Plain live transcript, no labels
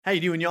How you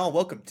doing, y'all?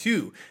 Welcome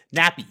to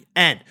Nappy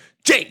and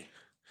Jay.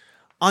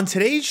 On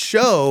today's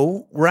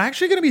show, we're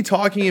actually going to be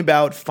talking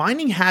about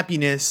finding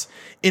happiness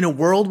in a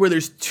world where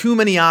there's too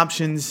many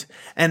options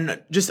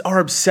and just our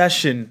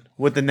obsession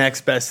with the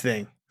next best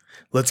thing.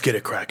 Let's get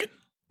it cracking.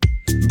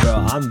 Bro,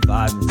 I'm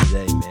vibing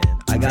today, man.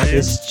 I got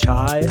this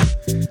chai.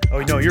 Oh,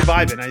 no, you're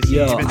vibing. I see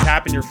you've been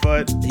tapping your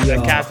foot.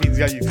 That caffeine's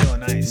got you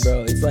feeling nice.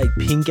 Bro, it's like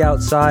pink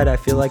outside. I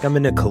feel like I'm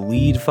in a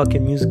Khalid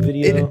fucking music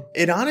video.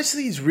 It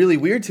honestly is really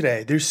weird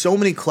today. There's so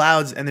many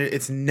clouds, and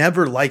it's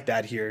never like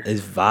that here.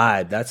 It's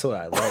vibe. That's what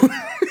I like.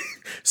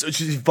 So it's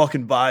just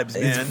fucking vibes,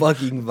 man. It's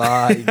fucking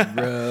vibe,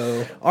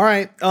 bro. All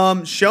right,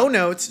 show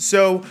notes.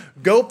 So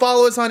go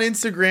follow us on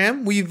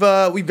Instagram. We've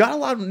got a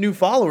lot of new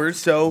followers,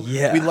 so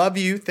we love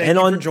you. Thank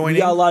you for joining. We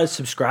got a lot of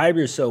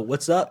subscribers. So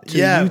what's up to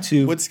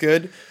YouTube? What's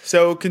good?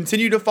 So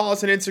continue to follow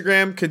us on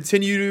Instagram.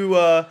 Continue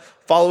to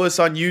follow us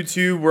on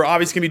YouTube. We're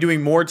obviously going to be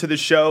doing more to the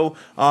show.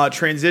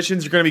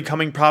 Transitions are going to be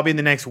coming probably in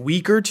the next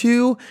week or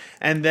two,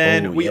 and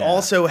then we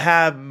also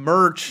have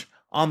merch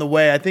on the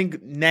way. I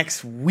think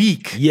next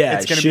week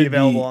it's going to be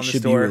available on the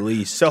store. Be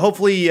released. So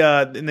hopefully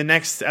in the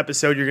next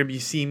episode you're going to be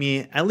seeing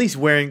me at least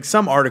wearing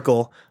some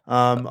article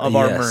of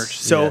our merch.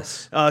 So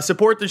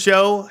support the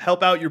show,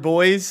 help out your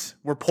boys.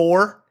 We're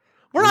poor.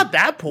 We're not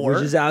that poor.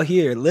 We're just out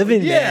here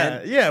living,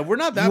 man. Yeah, we're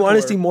not that poor. You want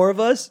to see more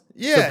of us?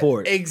 Yeah,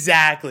 support.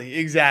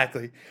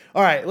 Exactly.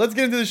 All right, let's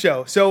get into the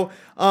show. So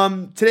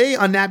today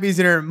on Nappy's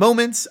Internet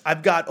Moments,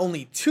 I've got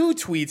only 2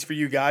 tweets for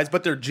you guys,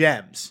 but they're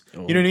gems. You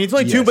know what I mean? It's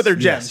only 2, but they're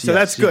gems, so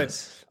that's good.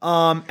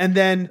 And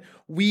then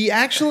we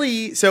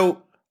actually,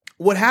 so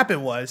what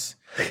happened was,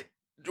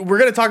 we're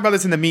going to talk about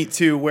this in the meet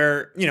too,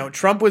 where,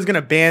 Trump was going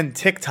to ban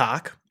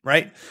TikTok,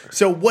 right?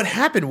 So what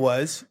happened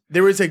was,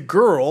 there was a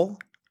girl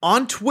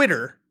on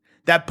Twitter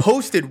that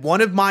posted one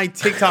of my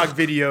TikTok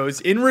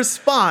videos in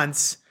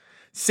response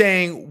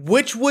saying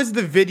which was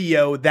the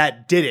video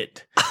that did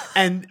it.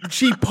 And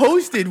she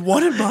posted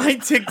one of my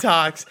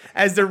TikToks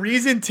as the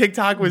reason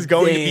TikTok was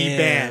going to be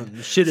banned.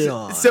 Shitted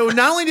on. So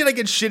not only did I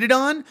get shitted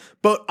on,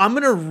 but I'm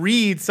going to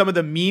read some of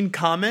the mean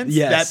comments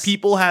that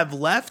people have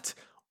left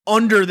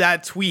under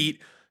that tweet.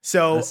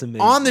 So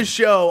on the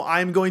show,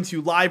 I'm going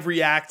to live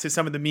react to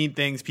some of the mean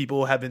things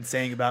people have been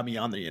saying about me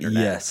on the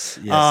internet. Yes.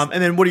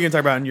 And then what are you going to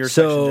talk about in your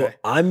section, Jay?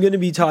 I'm going to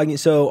be talking.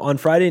 So on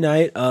Friday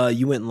night,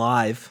 you went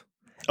live.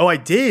 Oh, I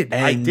did.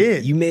 And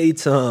you made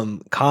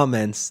some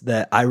comments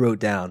that I wrote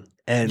down.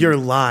 And you're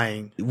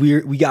lying.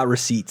 We got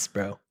receipts,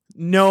 bro.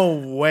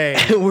 No way.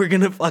 We're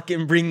going to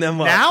fucking bring them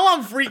up. Now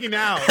I'm freaking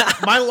out.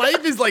 My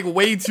life is like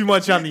way too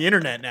much on the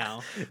internet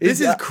now.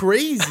 This is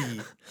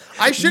crazy.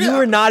 You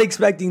were not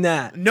expecting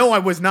that. No, I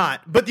was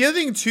not. But the other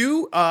thing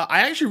too,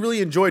 I actually really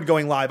enjoyed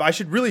going live. I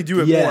should really do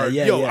it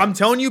more. I'm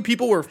telling you,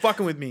 people were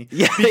fucking with me.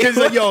 Yeah, because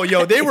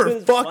they were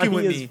fucking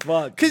with me.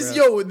 Because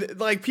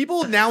like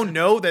people now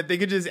know that they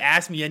could just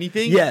ask me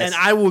anything, and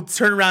I will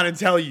turn around and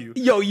tell you.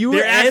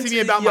 They're asking me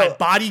about my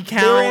body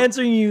count.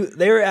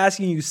 They were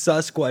asking you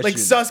sus questions. Like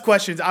sus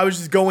questions. I was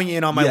just going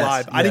in on my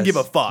live. I didn't give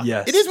a fuck.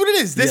 Yes. It is what it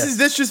is.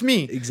 This just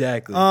me.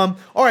 Exactly. All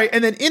right,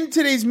 and then in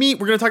today's meet,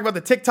 we're gonna talk about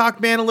the TikTok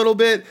ban a little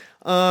bit.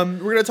 We're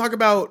going to talk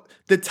about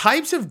the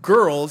types of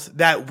girls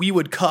that we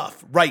would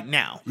cuff right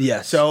now.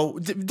 Yes. So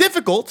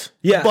difficult,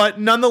 but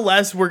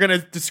nonetheless, we're going to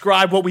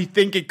describe what we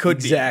think it could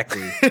be.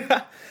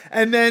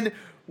 And then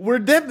we're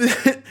then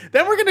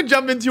we're going to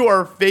jump into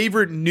our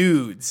favorite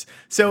nudes.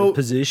 So the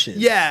position.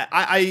 Yeah,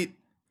 I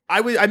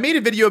made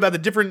a video about the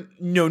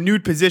different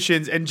nude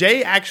positions, and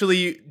Jay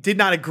actually did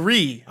not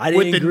agree. I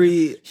didn't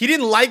agree. He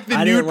didn't like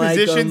the nude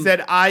positions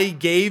that I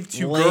gave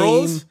to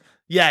girls.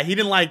 Yeah, he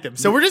didn't like them.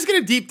 So we're just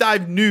going to deep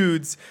dive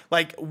nudes,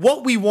 like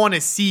what we want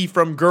to see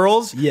from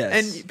girls.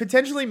 Yes. And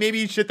potentially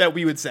maybe shit that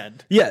we would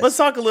send. Yes. Let's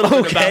talk a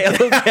little bit about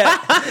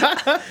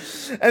that.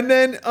 And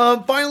then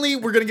finally,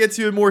 we're going to get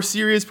to a more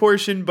serious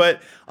portion.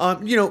 But,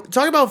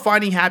 talk about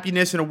finding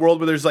happiness in a world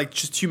where there's like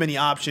just too many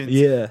options.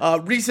 Yeah.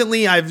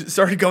 Recently, I've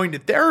started going to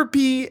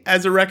therapy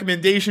as a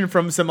recommendation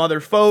from some other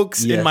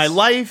folks in my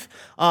life.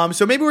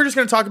 So maybe we're just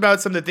going to talk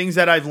about some of the things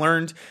that I've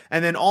learned.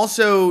 And then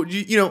also,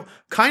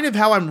 kind of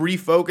how I'm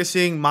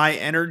refocusing my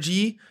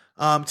energy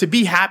to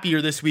be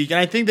happier this week. And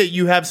I think that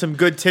you have some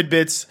good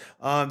tidbits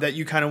that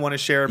you kind of want to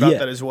share about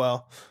that as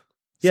well.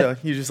 So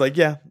you're just like,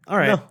 all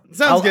right, no,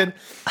 sounds good.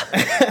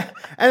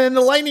 And then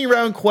the lightning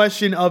round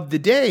question of the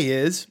day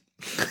is,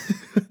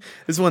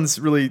 this one's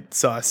really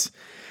sus.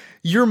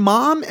 Your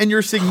mom and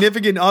your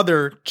significant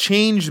other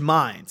changed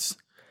minds.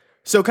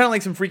 So kind of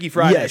like some Freaky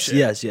Friday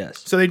shit.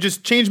 Yes. So they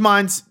just changed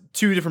minds,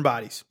 2 different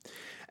bodies.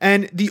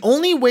 And the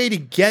only way to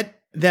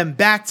get them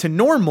back to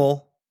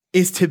normal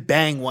is to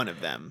bang one of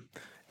them.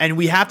 And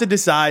we have to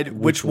decide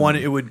which one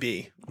it would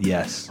be.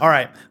 Yes. All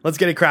right, let's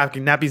get it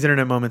cracking. Nappy's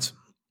Internet Moments.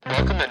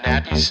 Welcome to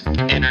Nappy's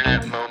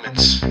Internet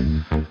Moments.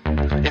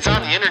 It's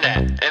on the internet,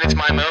 and it's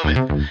my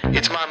moment.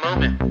 It's my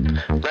moment.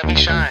 Let me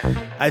shine.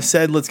 I've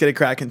said let's get it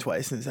cracking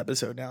twice in this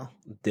episode now.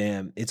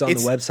 Damn, it's on the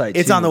website,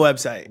 It's too. on the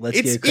website.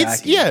 Let's get it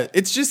cracking.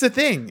 It's just a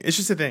thing. It's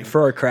just a thing.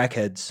 For our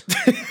crackheads.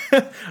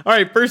 All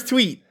right, first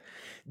tweet.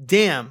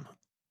 Damn,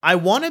 I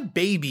want a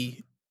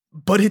baby,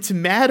 but it's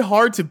mad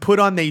hard to put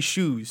on they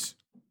shoes.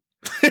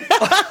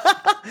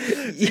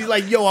 He's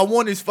like, yo, I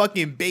want his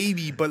fucking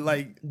baby, but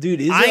like,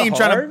 dude, is I it ain't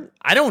hard? trying to.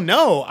 I don't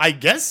know. I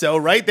guess so,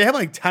 right? They have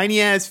like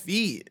tiny ass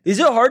feet. Is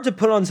it hard to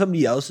put on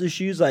somebody else's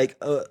shoes?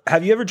 Like,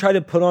 have you ever tried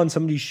to put on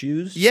somebody's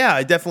shoes? Yeah,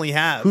 I definitely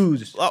have.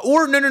 Whose?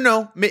 Or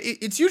no.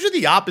 It's usually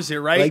the opposite,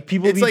 right? Like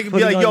people it's be like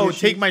putting on yo, your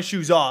take shoes? my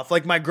shoes off.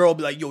 Like my girl will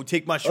be like, yo,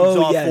 take my shoes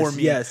Oh, off yes, for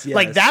me. yes.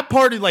 Like that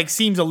part like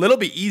seems a little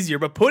bit easier,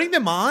 but putting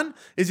them on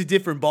is a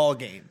different ball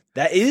game.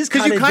 That is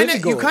Because kind of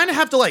difficult. you kind of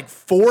have to like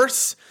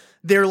force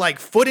their like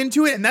foot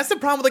into it, and that's the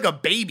problem with like a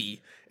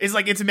baby. It's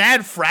like it's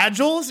mad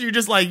fragile, so you're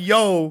just like,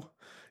 yo,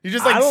 you're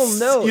just like I don't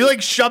know. You're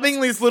like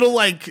shoving this little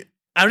like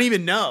I don't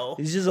even know.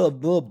 It's just a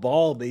little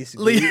ball,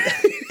 basically.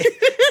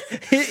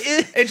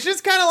 It's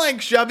just kind of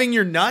like shoving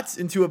your nuts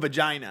into a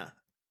vagina.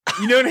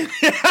 You know what I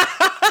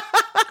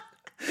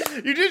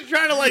mean? You're just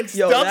trying to like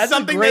stuff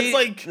something that's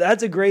like.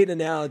 That's a great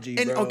analogy,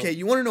 And bro. okay,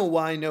 you want to know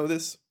why I know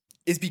this?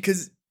 Is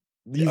because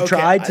You've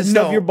tried to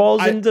stuff your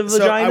balls into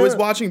vagina? So I was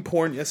watching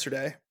porn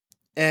yesterday,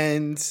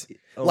 and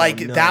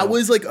that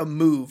was like a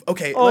move.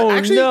 Okay,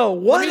 actually, no.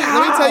 What?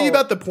 Let me tell you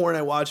about the porn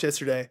I watched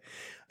yesterday.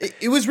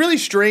 It was really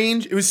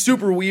strange. It was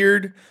super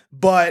weird,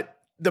 but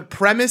the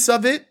premise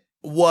of it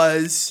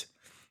was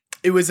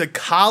a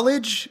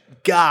college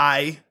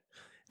guy,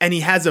 and he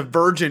has a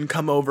virgin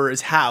come over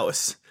his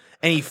house,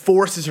 and he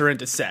forces her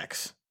into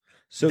sex.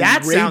 So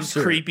that he rapes sounds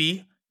her.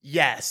 creepy.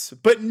 Yes,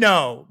 but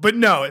no,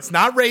 it's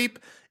not rape.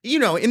 You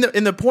know, in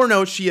the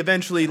porno, she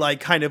eventually like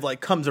kind of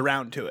like comes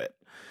around to it.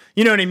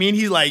 You know what I mean?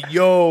 He's like,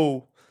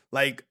 yo,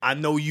 like I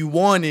know you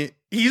want it.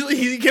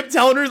 He kept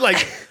telling her like,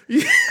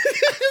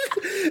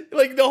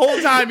 like the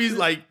whole time he's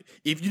like,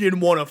 if you didn't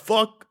want to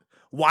fuck,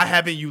 why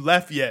haven't you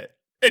left yet?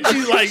 And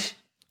she's like,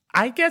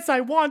 I guess I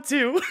want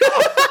to.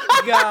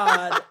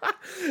 God.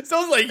 So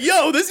I was like,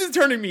 yo, this is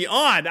turning me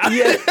on.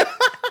 Yeah.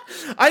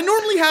 I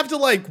normally have to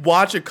like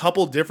watch a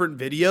couple different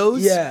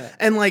videos. Yeah.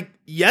 And like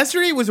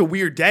yesterday was a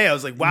weird day. I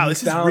was like, wow, You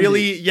this is found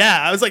really,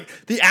 I was like,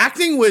 the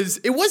acting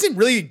it wasn't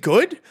really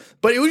good,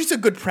 but it was just a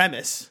good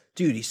premise.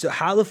 Dude, so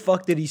how the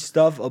fuck did he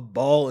stuff a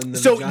ball in the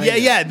So vagina?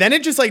 yeah. Then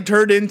it just like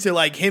turned into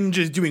like him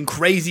just doing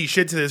crazy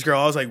shit to this girl.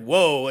 I was like,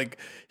 whoa, like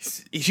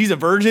she's a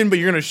virgin, but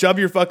you're gonna shove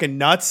your fucking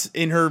nuts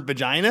in her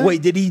vagina?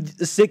 Wait, did he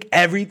stick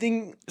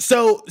everything?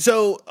 So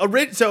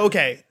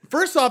okay.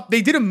 First off,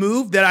 they did a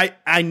move that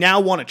I now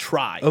want to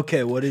try.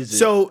 Okay, what is it?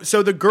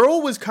 So the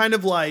girl was kind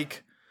of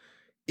like,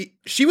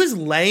 she was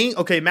laying.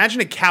 Okay, imagine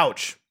a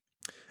couch.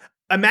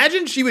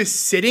 Imagine she was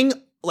sitting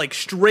like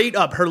straight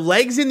up, her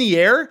legs in the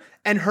air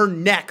and her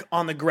neck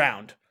on the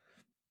ground.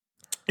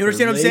 You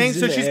understand what I'm saying?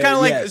 So she's kind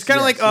of like it's kind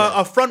of like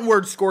a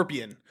frontward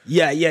scorpion.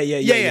 Yeah.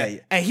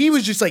 And he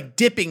was just like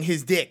dipping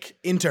his dick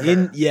into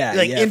her.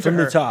 Into from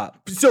her. the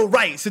top. So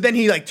right. So then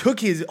he like took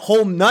his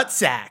whole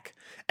nutsack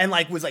and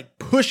like was like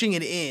pushing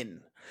it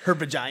in her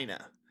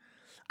vagina.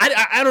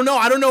 I don't know.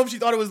 I don't know if she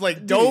thought it was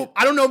like dope. Dude.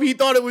 I don't know if he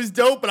thought it was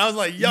dope, but I was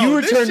like, yo, You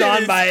were this turned shit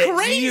on is by it.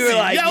 crazy. You were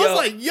like, I was yo.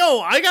 like, yo,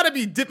 I gotta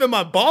be dipping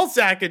my ball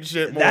sack and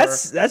shit more.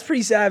 That's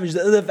pretty savage.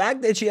 The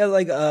fact that she had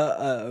like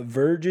a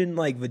virgin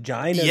like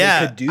vagina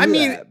that could do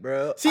that,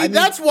 bro. See,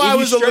 that's why I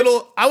was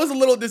a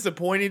little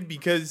disappointed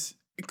because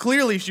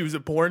clearly she was a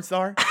porn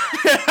star.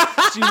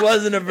 She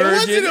wasn't a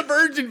virgin. It wasn't a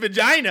virgin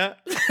vagina.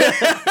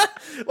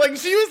 Like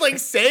she was like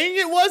saying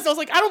it was. I was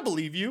like, I don't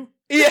believe you.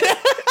 Yeah.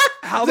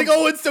 I was like,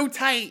 oh, it's so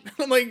tight.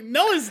 I'm like,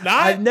 no, it's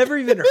not. I've never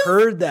even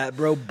heard that,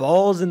 bro.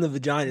 Balls in the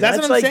vagina. That's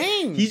what I'm like,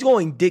 saying. He's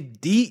going dick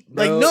deep,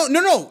 bro. Like,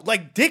 no.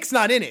 Like, dick's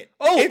not in it.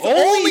 Oh, it's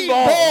only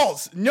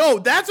balls. No,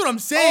 that's what I'm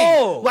saying.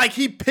 Oh. Like,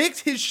 he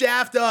picked his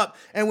shaft up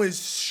and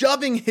was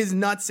shoving his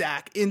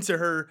nutsack into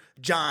her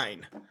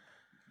gine.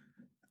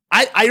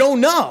 I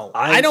don't know.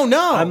 I don't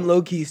know. I'm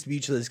low-key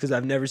speechless because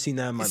I've never seen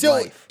that in my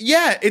life.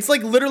 Yeah, it's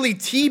like literally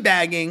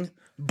teabagging,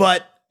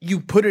 but you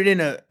put it in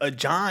a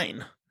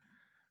gine.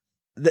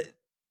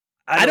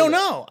 I don't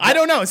know. I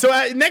don't know. So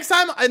next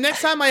time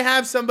I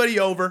have somebody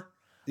over,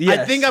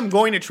 I think I'm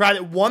going to try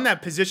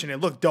that position. It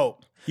looked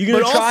dope. You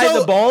gonna try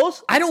also, the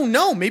balls? I don't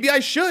know. Maybe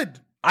I should.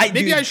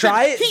 Maybe I should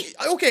try it.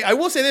 Okay, I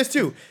will say this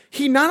too.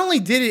 He not only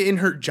did it in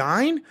her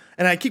gine,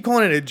 and I keep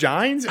calling it a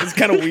gines. It's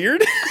kind of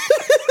weird.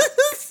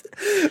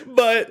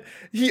 But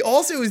he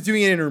also was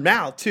doing it in her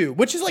mouth too,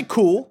 which is like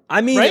cool.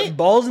 I mean, right?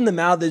 balls in the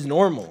mouth is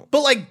normal.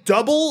 But like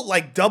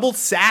double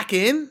sack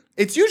in,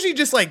 it's usually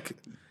just like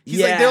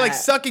they're like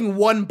sucking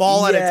one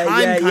ball at a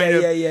time, kind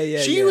of. Yeah.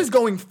 She was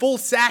going full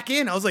sack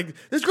in. I was like,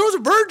 this girl's a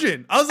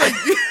virgin. I was like,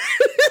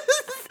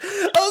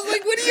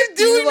 what are you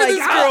doing to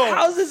this girl?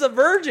 How's this a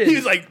virgin? He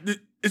was like,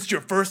 it's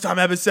your first time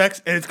having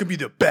sex, and it's gonna be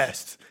the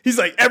best. He's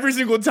like, every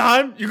single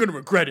time, you're gonna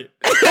regret it.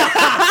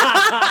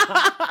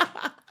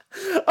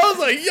 I was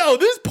like, yo,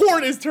 this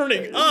porn is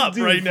turning up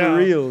right now. For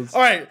reals.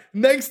 All right,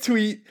 next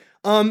tweet.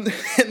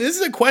 This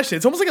is a question.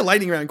 It's almost like a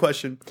lightning round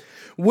question.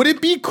 Would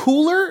it be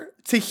cooler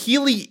to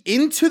Healy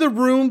into the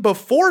room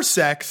before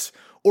sex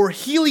or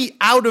Heelys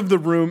out of the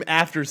room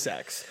after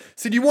sex?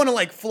 So do you want to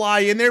like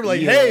fly in there, be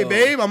like, hey,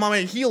 babe, I'm on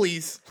my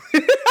Heelys.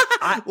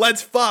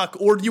 Let's fuck.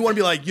 Or do you want to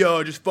be like, yo,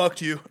 I just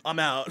fucked you. I'm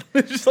out.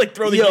 Just like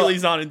throw the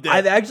Heelys on and dip.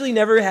 I've actually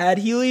never had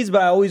Heelys,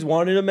 but I always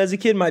wanted them as a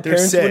kid. My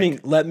parents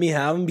wouldn't let me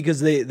have them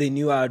because they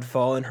knew I would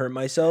fall and hurt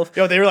myself.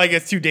 Yo, they were like,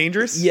 it's too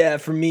dangerous? Yeah,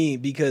 for me,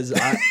 because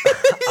I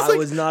like,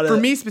 was not for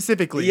me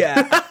specifically.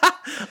 Yeah.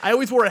 I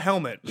always wore a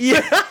helmet.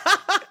 Yeah.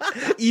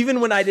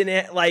 Even when I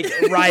didn't like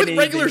ride with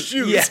regular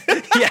shoes.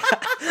 Yeah.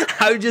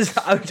 I would just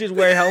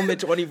wear a helmet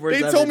 24/7.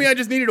 They told me I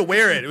just needed to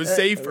wear it. It was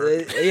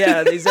safer.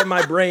 Yeah, they said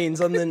my brain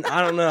something.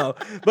 I don't know.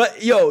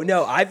 But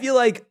no, I feel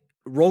like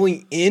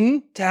rolling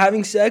into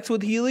having sex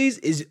with Heelys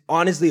is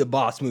honestly a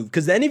boss move.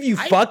 Because then if you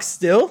fuck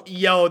still,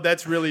 yo,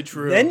 that's really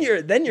true. Then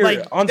you're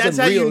like, on that's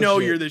some how real you know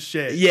shit. you're the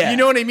shit. Yeah, you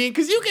know what I mean?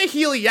 Because you can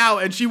Heely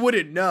out and she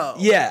wouldn't know.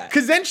 Yeah,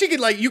 because then she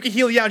could like you could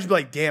Heely out and she'd be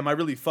like, damn, I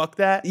really fucked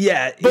that.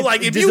 Yeah, but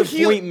like if you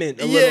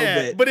disappointment a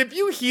little bit. But if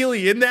you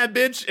Heely in that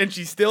bitch and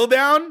she's still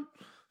down,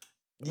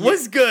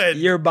 what's good?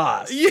 You're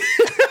boss. Yeah.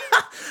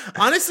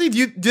 Honestly,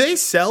 do they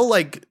sell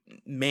like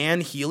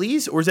man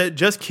Heelys or is that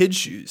just kids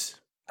shoes?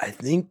 I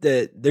think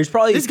that there's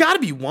got to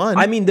be one.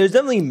 I mean, there's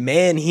definitely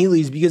man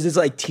Heelys because it's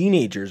like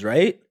teenagers,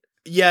 right?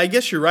 Yeah, I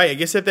guess you're right. I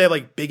guess if they have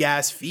like big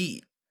ass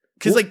feet,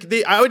 because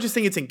I would just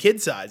think it's in kid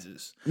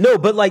sizes. No,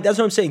 but like that's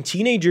what I'm saying.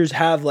 Teenagers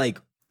have like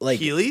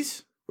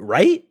Heelys,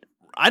 right?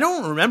 I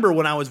don't remember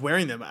when I was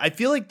wearing them. I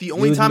feel like the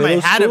only time I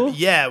had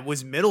them,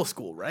 was middle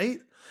school, right?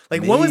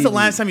 Like when was the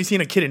last time you seen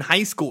a kid in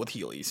high school with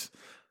Heelys?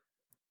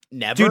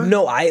 Never. Dude,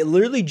 no, I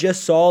literally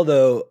just saw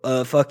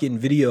a fucking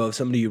video of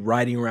somebody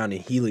riding around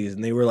in Heelys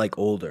and they were like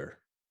older.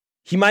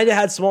 He might have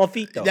had small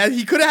feet though.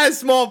 He could have had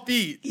small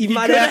feet. He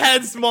could have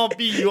had small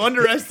feet. You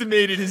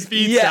underestimated his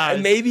feet size.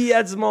 Yeah, maybe he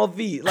had small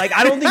feet. Like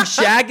I don't think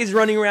Shaq is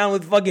running around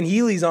with fucking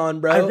Heelys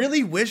on, bro. I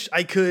really wish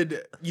I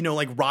could,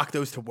 like rock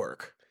those to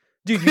work.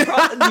 Dude,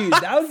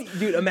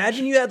 dude,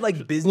 imagine you had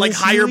like business like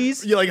higher,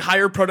 Heelys. like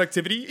higher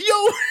productivity.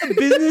 Yo,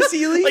 business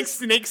Heelys, like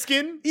snake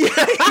skin. Yeah,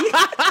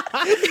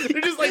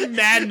 they're just like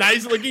mad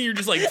nice looking. You're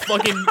just like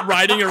fucking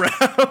riding around.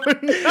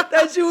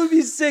 That shit would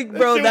be sick,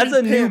 bro. That's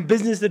a new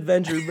business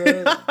adventure,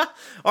 bro.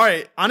 All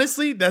right,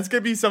 honestly, that's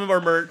gonna be some of our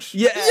merch.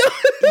 Yeah,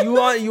 you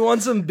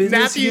want some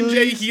business Nappy and Heelys?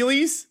 Jay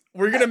Heelys?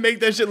 We're going to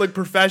make that shit look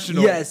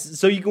professional. Yes,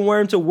 so you can wear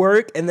them to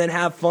work and then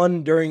have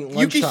fun during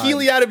lunchtime. You can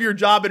Heely out of your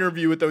job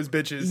interview with those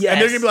bitches. Yes.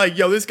 And they're going to be like,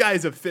 yo, this guy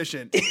is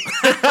efficient.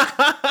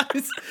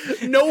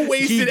 No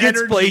wasted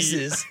energy.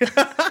 Places.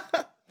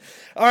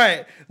 All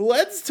right,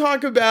 let's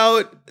talk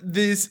about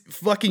this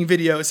fucking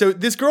video. So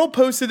this girl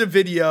posted a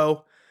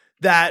video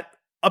that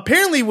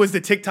apparently was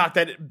the TikTok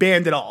that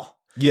banned it all.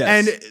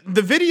 Yes. And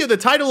the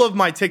title of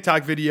my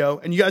TikTok video,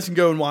 and you guys can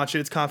go and watch it,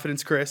 it's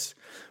Confidence Chris,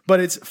 but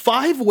it's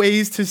 5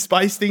 ways to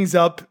spice things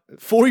up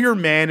for your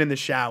man in the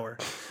shower.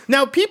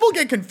 Now, people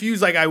get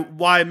confused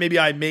why maybe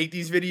I make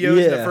these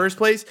videos in the first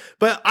place,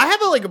 but I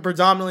have a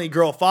predominantly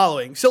girl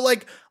following. So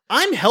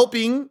I'm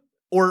helping,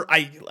 or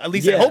I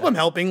hope I'm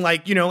helping,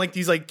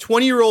 these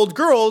 20-year-old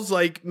girls,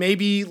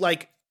 maybe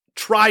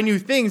try new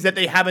things that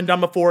they haven't done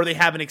before, they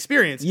haven't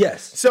experienced.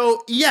 Yes.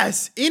 So,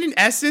 yes, in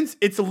essence,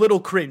 it's a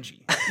little cringy.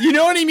 You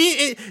know what I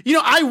mean?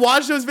 I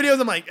watch those videos,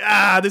 I'm like,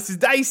 this is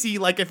dicey.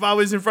 Like, if I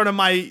was in front of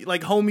my,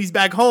 homies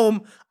back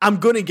home, I'm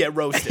gonna get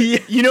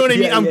roasted. You know what I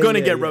mean? I'm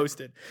gonna get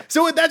roasted.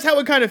 So, that's how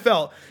it kind of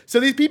felt. So,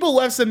 these people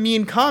left some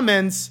mean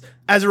comments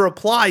as a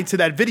reply to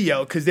that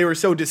video because they were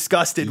so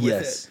disgusted with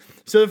it.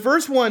 So, the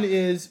first one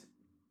is,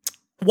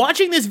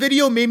 watching this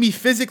video made me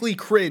physically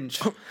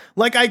cringe.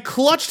 Like, I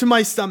clutched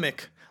my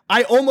stomach.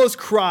 I almost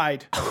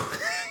cried.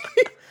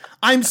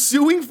 I'm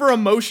suing for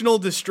emotional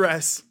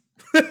distress.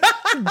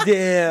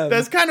 Damn.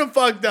 That's kind of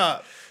fucked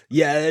up.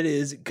 Yeah, that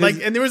is.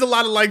 And there was a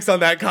lot of likes on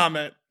that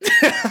comment.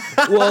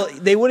 Well,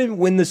 they wouldn't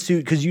win the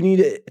suit because you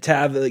need to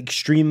have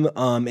extreme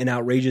and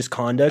outrageous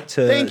conduct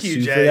to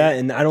sue for that.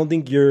 And I don't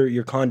think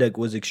your conduct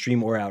was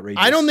extreme or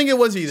outrageous. I don't think it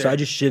was either. So I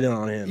just shitted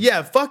on him.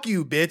 Yeah, fuck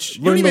you, bitch.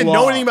 You don't even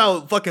know anything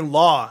about fucking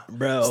law.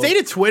 Bro. Stay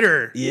to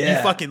Twitter, you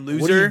fucking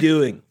loser. What are you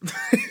doing?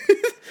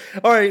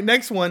 All right,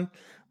 next one.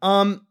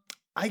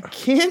 I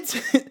can't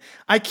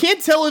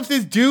tell if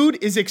this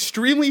dude is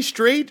extremely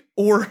straight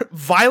or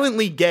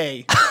violently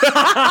gay.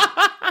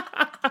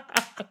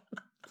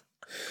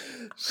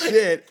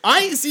 Shit.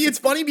 It's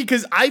funny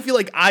because I feel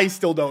like I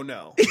still don't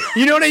know.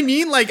 You know what I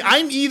mean? Like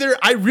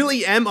I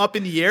really am up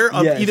in the air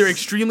of either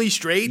extremely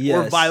straight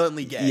or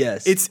violently gay.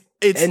 Yes. It's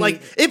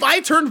like if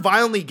I turned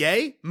violently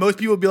gay, most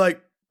people would be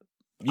like,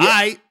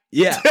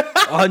 Yeah,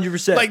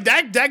 100%. Like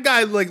that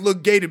guy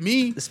looked gay to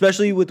me,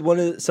 especially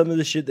with some of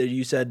the shit that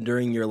you said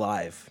during your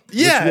live.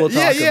 Yeah, which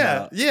we'll talk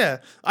about. Yeah.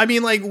 I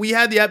mean, we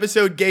had the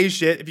episode "Gay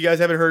Shit." If you guys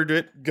haven't heard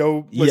it,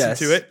 go listen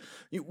to it.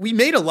 We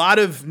made a lot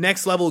of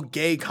next level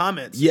gay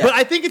comments, but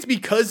I think it's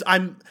because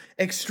I'm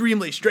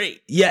extremely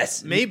straight.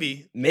 Yes,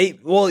 maybe.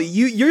 Well,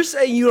 you're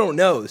saying you don't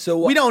know, so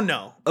we don't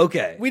know.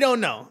 Okay, we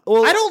don't know.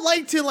 Well, I don't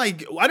like to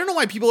I don't know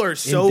why people are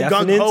so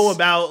gung ho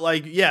about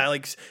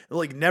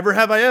never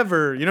have I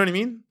ever. You know what I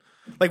mean?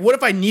 Like, what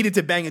if I needed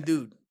to bang a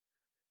dude?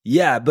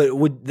 Yeah, but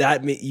would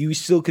that mean you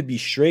still could be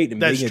straight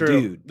and being a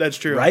dude? That's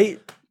true. Right?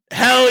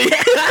 Hell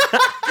yeah.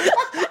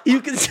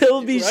 You can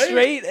still be Right?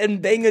 straight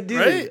and bang a dude.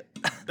 Right?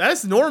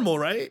 That's normal,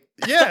 right?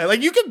 Yeah,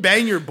 like you can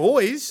bang your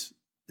boys.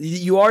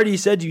 You already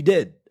said you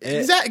did.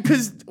 Exactly,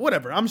 because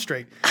whatever, I'm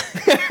straight.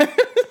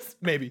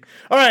 Maybe.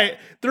 All right,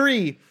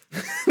 3.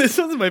 This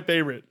one's my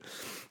favorite.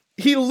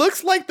 He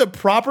looks like the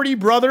property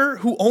brother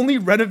who only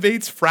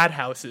renovates frat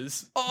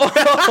houses.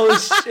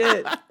 Oh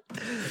shit,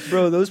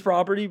 bro! Those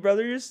property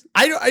brothers.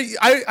 I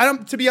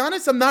don't. To be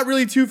honest, I'm not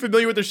really too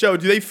familiar with the show.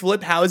 Do they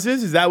flip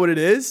houses? Is that what it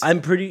is?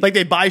 I'm pretty like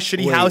they buy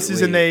shitty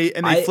houses and they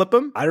flip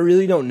them. I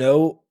really don't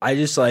know. I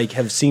just like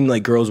have seen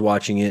like girls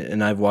watching it,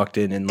 and I've walked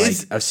in and like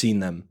I've seen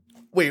them.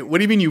 Wait, what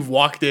do you mean you've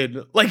walked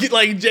in? Like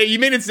Jay, you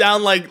made it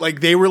sound like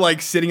they were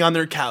like sitting on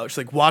their couch,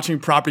 like watching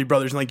Property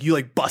Brothers, and like you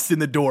like bust in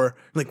the door.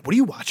 Like, what are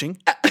you watching?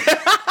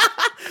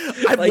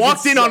 I've like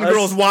walked in on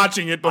girls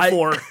watching it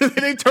before.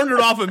 They turned it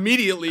off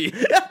immediately.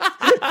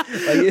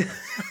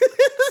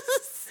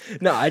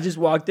 No, I just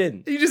walked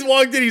in. He just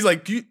walked in. He's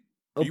like,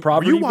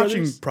 Property were you watching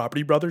Brothers?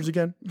 Property Brothers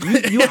again?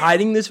 You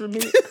hiding this from me?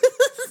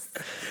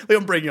 Like,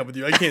 I'm breaking up with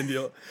you. I can't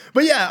deal.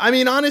 But yeah, I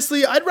mean,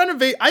 honestly, I'd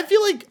renovate. I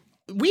feel like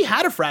we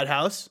had a frat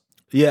house.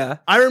 Yeah.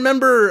 I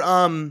remember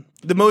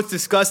the most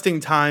disgusting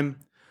time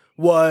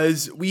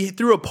was we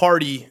threw a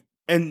party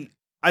and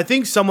I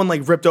think someone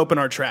like ripped open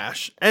our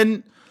trash.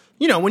 And,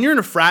 you know, when you're in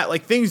a frat,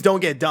 like things don't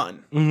get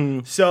done.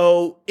 Mm-hmm.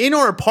 So in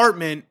our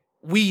apartment,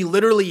 we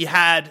literally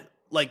had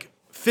like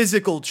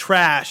physical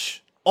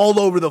trash all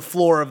over the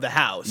floor of the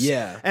house.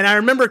 Yeah. And I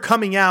remember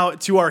coming out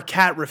to our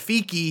cat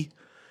Rafiki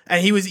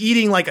and he was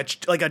eating like a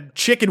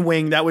chicken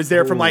wing that was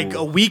there from like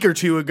a week or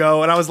two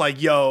ago. And I was like,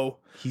 yo.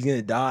 He's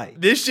gonna die.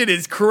 This shit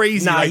is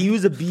crazy. Nah, like, he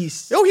was a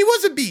beast. Oh, he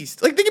was a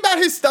beast. Like, think about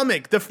his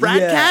stomach. The frat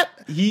cat.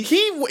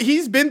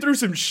 He's been through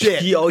some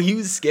shit. Yo, he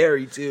was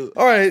scary too.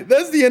 All right,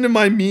 that's the end of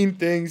my mean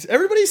things.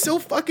 Everybody's so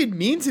fucking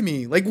mean to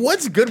me. Like,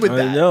 what's good with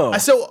that? I know.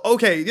 So,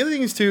 okay, the other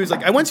thing is too is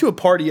like I went to a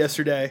party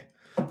yesterday.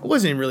 It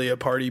wasn't even really a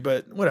party,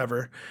 but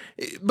whatever.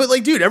 But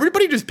like, dude,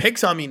 everybody just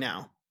picks on me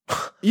now.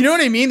 You know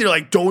what I mean? They're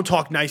like, don't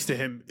talk nice to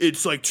him.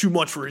 It's like too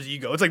much for his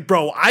ego. It's like,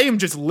 bro, I am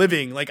just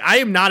living. Like, I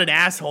am not an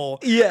asshole.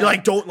 Yeah. They're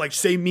like, don't like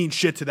say mean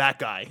shit to that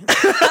guy.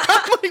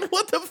 I'm like,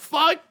 what the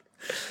fuck?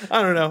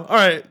 I don't know. All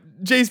right.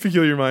 Jay's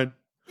Peculiar Mind.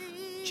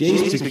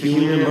 Jay's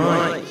Peculiar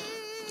Mind.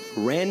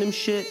 Random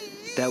shit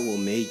that will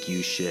make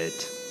you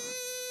shit.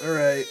 All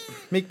right.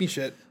 Make me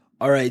shit.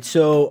 All right.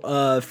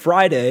 So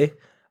Friday,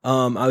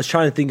 I was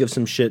trying to think of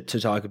some shit to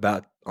talk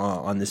about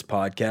on this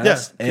podcast. Yeah,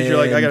 because you're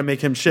like, I got to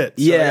make him shit.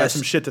 So I got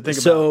some shit to think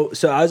about.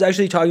 So I was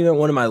actually talking to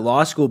one of my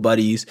law school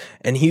buddies,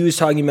 and he was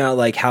talking about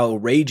like how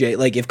Ray J,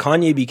 like if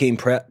Kanye became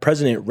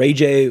president, Ray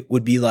J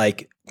would be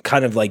like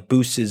kind of like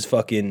boost his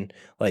fucking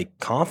like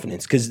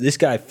confidence because this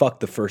guy fucked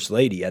the first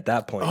lady at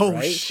that point. Oh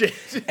right? shit!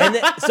 And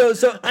then, so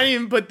I didn't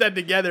even put that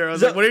together. I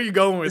was like, what are you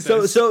going with?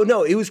 So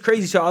no, it was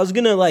crazy. So I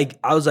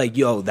was like,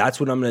 yo, that's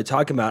what I'm gonna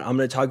talk about. I'm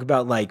gonna talk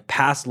about like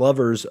past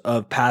lovers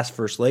of past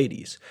first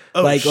ladies.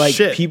 Oh, like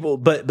shit. People,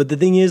 but the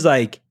thing is,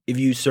 like, if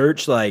you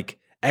search like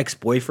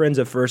ex-boyfriends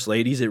of first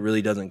ladies, it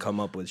really doesn't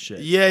come up with shit.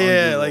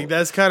 Yeah, like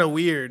that's kind of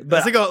weird.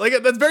 But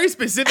that's that's very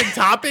specific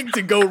topic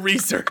to go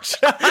research.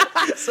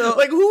 So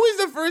like, who is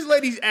the first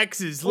lady's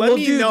exes? Let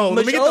me know.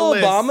 Let me get the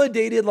list. Obama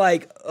dated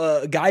like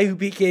a guy who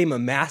became a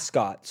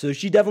mascot, so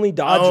she definitely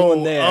dodged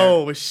one there.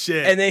 Oh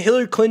shit! And then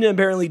Hillary Clinton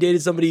apparently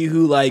dated somebody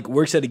who like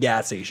works at a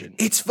gas station.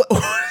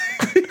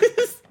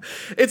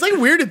 It's like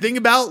weird to think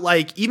about,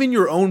 like even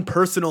your own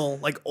personal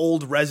like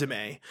old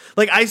resume.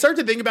 Like I start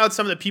to think about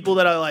some of the people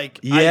that I've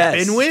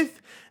been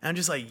with, and I'm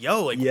just like,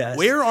 yo, like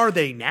where are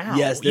they now?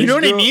 Yes, you know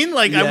what I mean?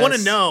 Like I want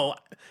to know.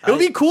 It would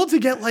be cool to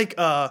get like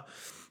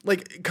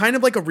kind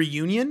of like a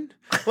reunion.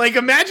 Like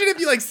imagine if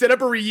you like set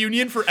up a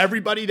reunion for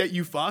everybody that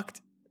you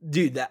fucked.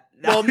 Dude, that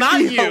well, would not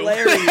be you.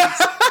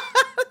 Hilarious.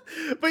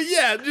 But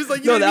yeah, just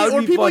like no, that would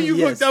or be people funny. you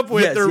hooked up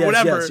with or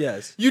whatever.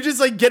 Yes. You just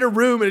like get a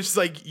room and it's just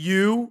like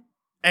you.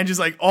 And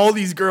just like all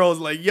these girls,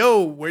 like,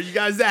 yo, where you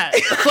guys at?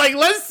 Like,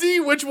 let's see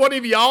which one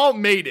of y'all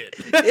made it.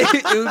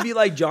 It would be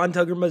like John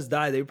Tucker Must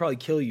Die. They would probably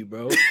kill you,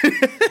 bro.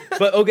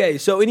 But okay,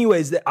 so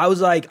anyways, I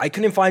was like, I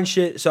couldn't find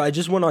shit, so I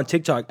just went on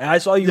TikTok and I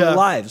saw you were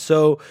live.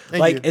 So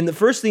and the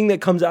first thing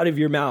that comes out of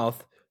your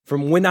mouth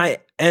from when I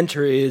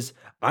enter is,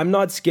 I'm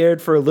not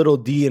scared for a little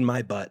D in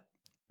my butt.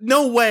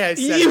 No way I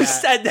said that. You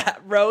said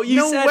that, bro.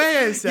 No way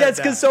I said that. Yes,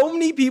 because so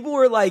many people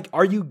were like,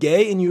 are you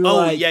gay? And you were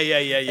like, yeah.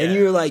 And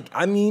you were like,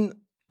 I mean,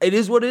 it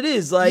is what it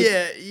is. Like,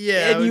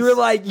 yeah. And you were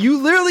like,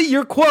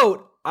 your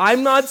quote,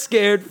 I'm not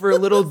scared for a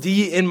little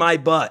D in my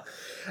butt.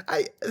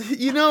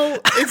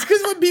 It's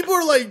because when people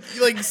are like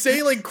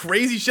say like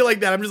crazy shit like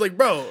that, I'm just like,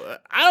 bro,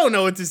 I don't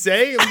know what to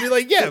say. I'm just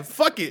like, yeah,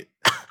 fuck it.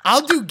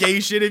 I'll do gay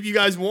shit if you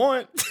guys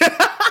want.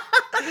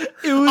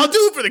 I'll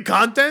do it for the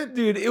content.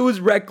 Dude, it was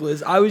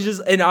reckless. I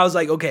was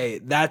like, okay,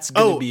 that's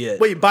gonna be it.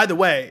 Wait, by the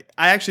way,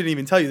 I actually didn't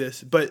even tell you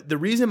this, but the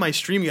reason my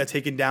stream got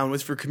taken down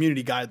was for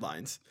community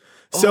guidelines.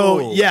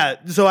 So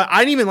so I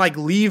didn't even like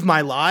leave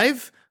my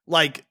live.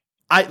 Like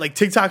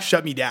TikTok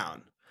shut me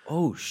down.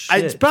 Oh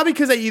shit! It's probably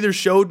because I either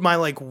showed my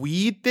like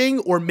weed thing,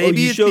 or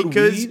maybe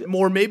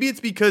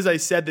it's because I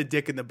said the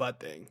dick in the butt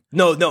thing.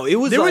 No, it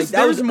was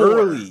that was more.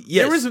 early.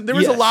 Yes, there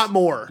was a lot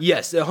more.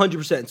 Yes,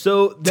 100%.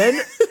 So then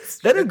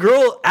a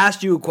girl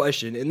asked you a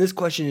question, and this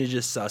question is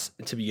just sus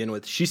to begin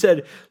with. She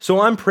said,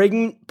 "So I'm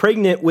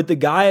pregnant with the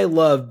guy I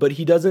love, but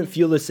he doesn't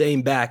feel the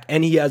same back,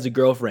 and he has a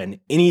girlfriend.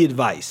 Any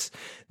advice?"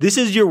 This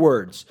is your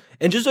words.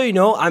 And just so you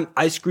know,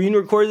 I screen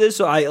recorded this,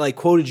 so I like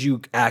quoted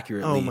you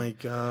accurately. Oh my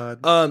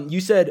God. You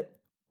said,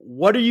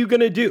 "What are you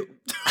gonna do?"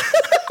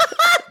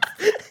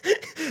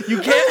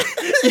 You can't.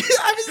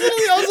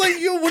 I was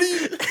like, yo, what are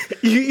you?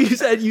 You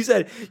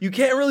said you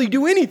can't really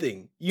do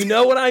anything. You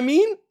know what I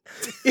mean?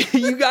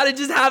 You gotta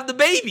just have the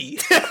baby.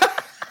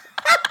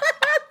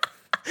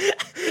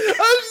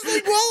 I was just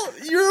like, well,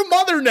 you're a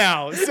mother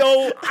now,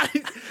 so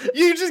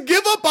you just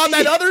give up on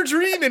that other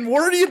dream and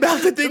worry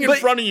about the thing in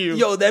front of you.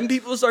 Yo, then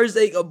people start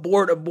saying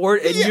abort,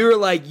 and you're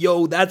like,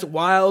 yo, that's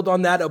wild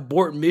on that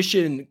abort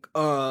mission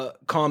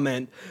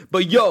comment.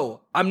 But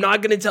yo, I'm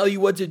not gonna tell you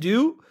what to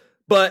do,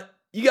 but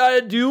you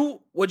gotta do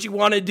what you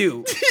want to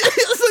do.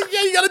 It's like,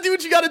 yeah, you gotta do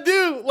what you gotta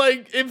do.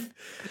 Like, if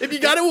you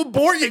gotta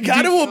abort, you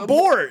gotta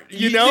abort.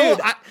 You know,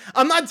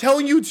 I'm not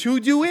telling you to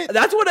do it.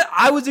 That's what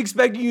I was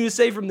expecting you to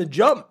say from the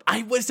jump.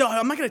 I'm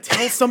not gonna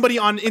tell somebody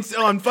on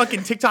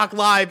fucking TikTok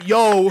Live,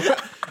 yo,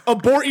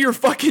 abort your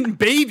fucking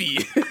baby.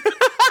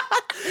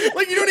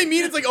 Like, you know what I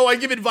mean? It's like, oh, I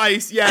give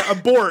advice. Yeah,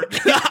 abort.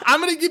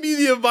 I'm going to give you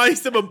the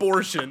advice of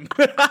abortion.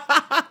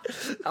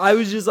 I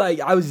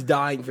was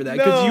dying for that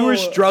because you were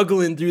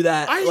struggling through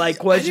that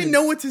question. I didn't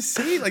know what to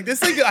say. Like,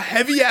 this is like a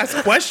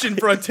heavy-ass question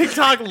for a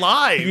TikTok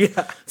Live.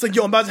 Yeah. It's like,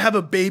 yo, I'm about to have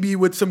a baby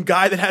with some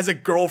guy that has a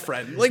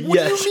girlfriend. Like, what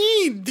do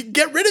you mean?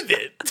 Get rid of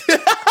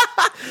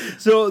it.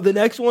 So the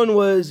next one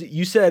was,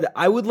 you said,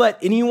 I would let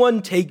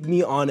anyone take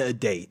me on a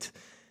date.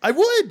 I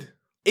would.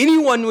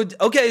 Anyone would.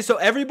 Okay, so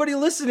everybody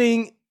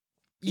listening...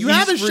 You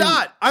have a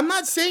shot. I'm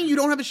not saying you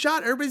don't have a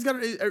shot. Everybody's got a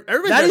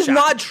That is shot.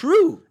 not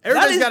true.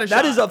 Everybody's got a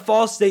shot. That is a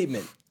false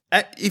statement.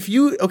 But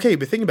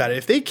think about it.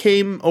 If they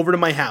came over to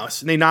my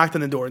house and they knocked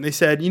on the door and they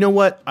said, you know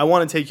what, I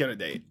want to take you on a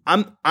date.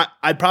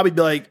 I'd probably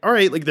be like, all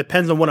right, like, it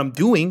depends on what I'm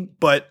doing,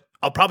 but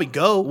I'll probably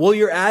go. Well,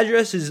 your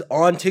address is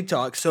on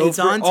TikTok, so it's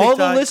on TikTok. All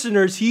the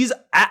listeners, he's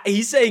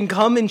saying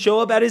come and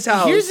show up at his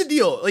house. Here's the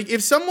deal: like,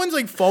 if someone's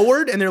like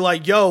forward and they're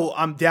like, yo,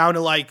 I'm down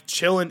to like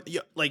chilling,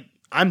 like,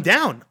 I'm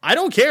down. I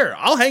don't care.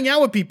 I'll hang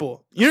out with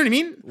people. You know what I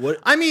mean? What?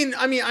 I mean,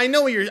 I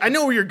know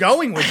where you're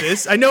going with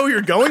this. I know where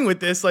you're going with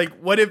this. Like,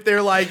 what if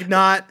they're like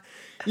not,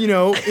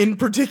 in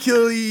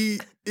particularly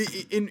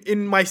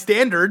in my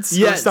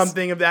standards or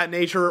something of that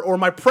nature, or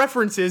my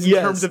preferences in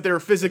terms of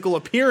their physical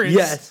appearance?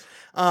 Yes.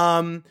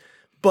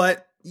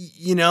 But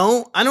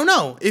I don't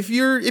know. If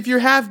you're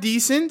half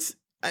decent,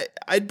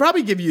 I'd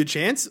probably give you a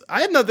chance.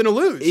 I have nothing to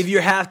lose. If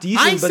you're half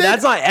decent, but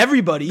that's not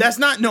everybody. It's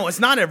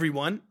not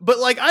everyone. But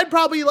like, I'd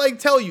probably like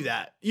tell you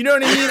that. You know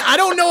what I mean? I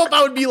don't know if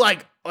I would be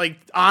like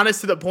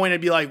honest to the point. I'd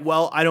be like,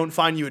 well, I don't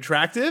find you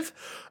attractive.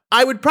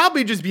 I would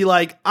probably just be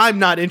like, I'm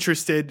not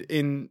interested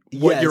in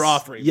what you're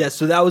offering. Yes,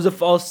 so that was a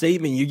false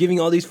statement. You're giving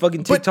all these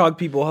fucking TikTok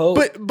people hope.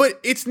 But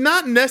it's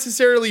not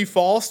necessarily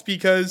false,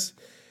 because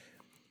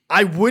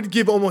I would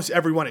give almost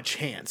everyone a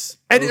chance.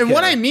 And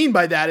what I mean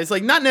by that is,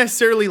 like, not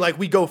necessarily like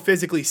we go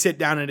physically sit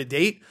down at a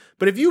date,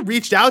 but if you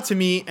reached out to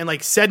me and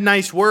like said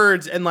nice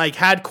words and like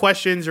had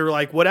questions or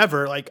like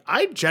whatever, like,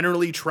 I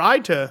generally try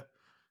to,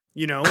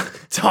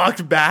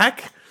 talk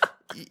back.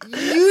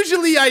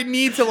 Usually I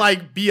need to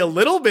like be a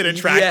little bit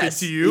attracted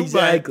to you.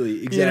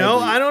 Exactly. But,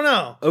 I don't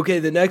know. Okay,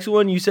 the next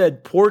one, you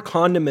said pour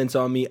condiments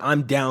on me.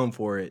 I'm down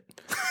for it.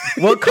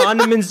 What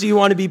condiments do you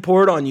want to be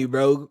poured on you,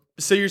 bro?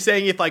 So you're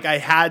saying if like I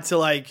had to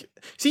like,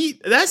 see,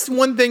 that's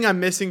one thing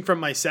I'm missing from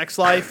my sex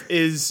life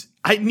is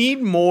I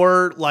need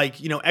more like,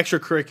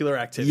 extracurricular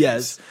activities.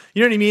 Yes.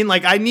 You know what I mean?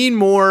 Like, I need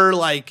more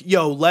like,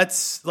 yo,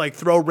 let's like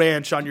throw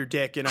ranch on your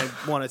dick and I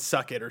want to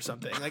suck it or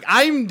something. Like,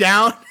 I'm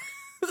down.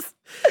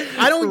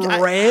 I don't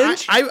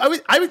ranch. I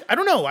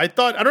don't know. I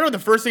don't know. The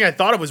first thing I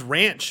thought of was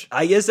ranch.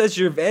 I guess that's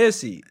your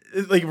fantasy.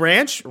 Like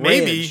ranch?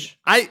 Maybe.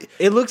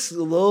 It looks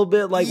a little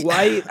bit like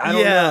white. I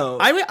don't know.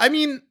 I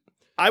mean,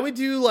 I would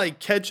do like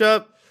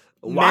ketchup,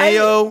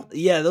 mayo.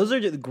 Yeah, those are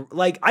just,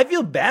 like, I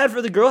feel bad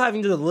for the girl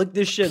having to look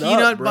this shit peanut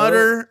up. Peanut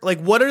butter. Like,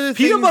 what are the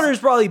peanut things? butter is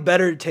probably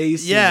better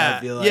tasting. Yeah,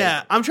 I feel like.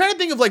 yeah. I'm trying to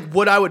think of like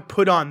what I would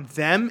put on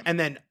them and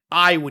then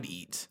I would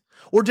eat.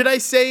 Or did I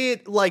say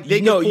it like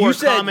they could pour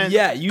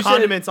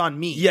condiments on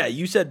me? Yeah,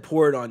 you said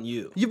pour it on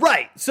you. You're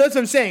right. So that's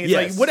what I'm saying. It's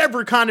like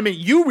whatever condiment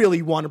you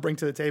really want to bring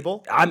to the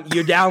table.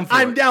 You're down for it.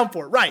 I'm down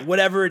for it. Right.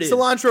 Whatever it is.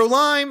 Cilantro,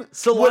 lime.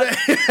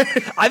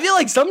 I feel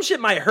like some shit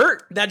might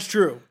hurt. That's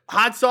true.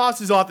 Hot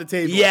sauce is off the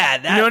table. Yeah.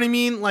 You know what I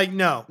mean? Like,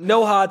 no.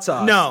 No hot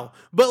sauce. No.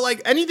 But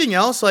like anything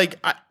else, like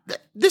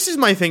this is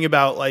my thing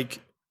about like,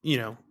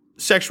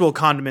 sexual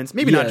condiments.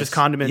 Maybe not just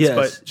condiments,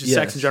 but just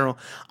sex in general.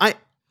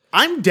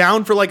 I'm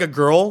down for like a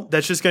girl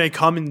that's just gonna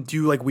come and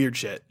do like weird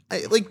shit.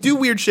 Do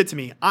weird shit to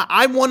me.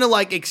 I want to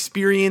like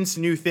experience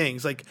new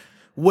things. Like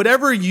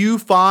whatever you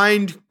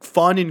find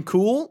fun and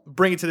cool,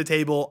 bring it to the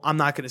table. I'm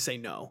not going to say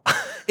no.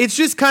 It's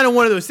just kind of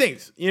one of those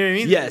things. You know what I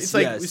mean? Yes. It's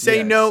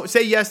like no,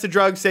 say yes to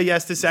drugs, say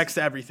yes to sex,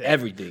 to everything.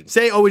 Everything.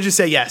 Say always just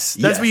say yes.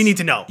 That's what you need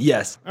to know.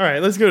 Yes. All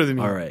right, let's go to the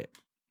meat. All right.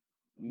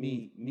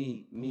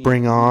 Meat.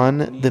 Bring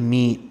on the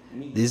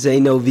meat. This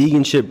ain't no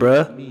vegan shit,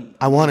 bruh.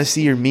 I want to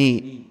see your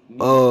meat.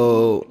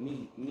 Oh.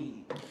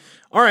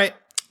 All right.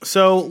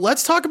 So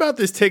let's talk about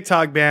this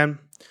TikTok ban.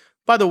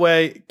 By the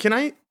way, can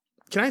I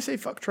say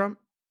fuck Trump?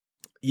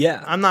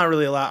 Yeah. I'm not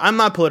really allowed. I'm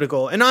not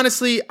political. And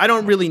honestly, I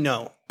don't really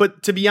know.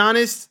 But to be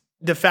honest,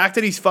 the fact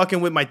that he's fucking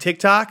with my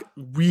TikTok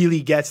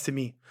really gets to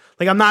me.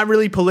 Like, I'm not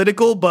really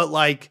political, but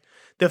like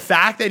the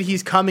fact that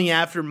he's coming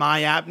after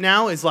my app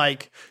now is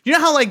like, you know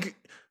how like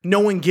no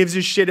one gives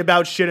a shit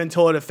about shit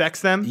until it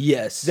affects them?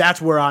 Yes. That's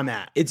where I'm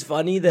at. It's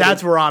funny that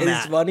That's where I'm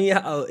at. It's funny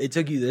how it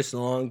took you this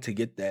long to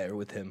get there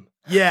with him.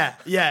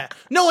 Yeah.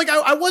 No, like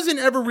I wasn't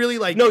ever really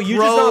like no,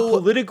 you're just not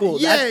political.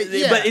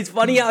 Yeah. But it's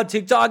funny how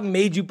TikTok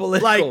made you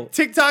political. Like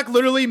TikTok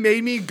literally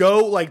made me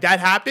go like that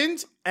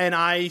happened, and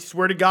I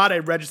swear to God, I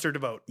registered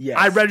to vote. Yes.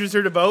 I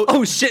registered to vote.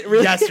 Oh shit,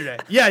 really? Yesterday.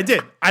 Yeah, I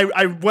did.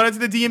 I went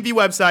onto the DMV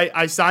website,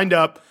 I signed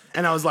up,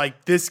 and I was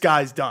like, this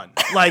guy's done.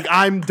 Like,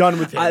 I'm done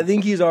with him. I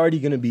think he's already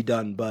gonna be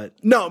done, but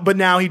no, but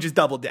now he just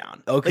doubled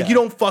down. Okay. Like, you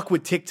don't fuck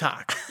with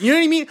TikTok. You know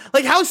what I mean?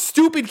 Like, how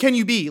stupid can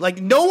you be?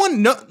 Like, no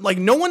one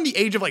the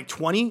age of like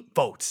 20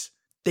 votes.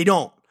 They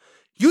don't.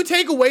 You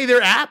take away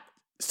their app,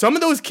 some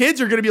of those kids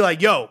are gonna be like,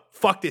 yo,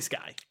 fuck this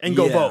guy and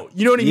go vote.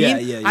 You know what I mean?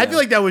 Yeah. I feel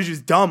like that was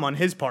just dumb on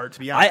his part, to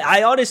be honest.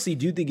 I honestly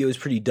do think it was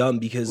pretty dumb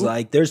because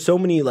like there's so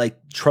many like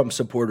Trump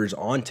supporters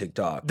on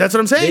TikTok. That's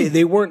what I'm saying.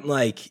 They weren't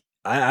like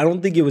I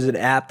don't think it was an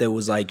app that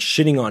was like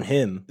shitting on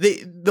him.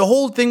 The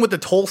whole thing with the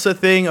Tulsa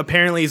thing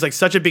apparently is like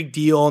such a big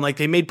deal, and like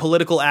they made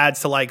political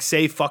ads to like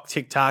say fuck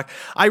TikTok.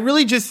 I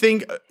really just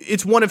think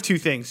it's one of two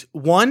things.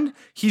 One,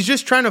 he's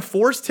just trying to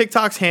force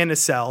TikTok's hand to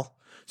sell.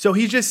 So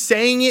he's just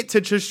saying it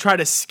to just try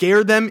to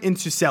scare them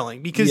into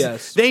selling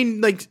because they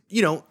like,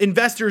 you know,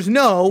 investors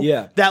know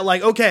that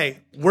like, okay,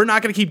 we're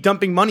not going to keep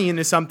dumping money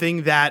into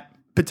something that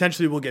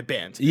potentially will get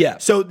banned. Yeah.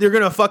 So they're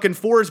going to fucking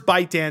force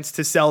ByteDance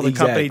to sell the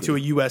company to a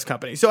US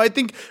company. So I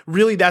think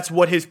really that's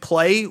what his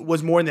play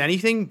was more than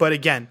anything. But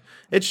again,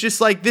 it's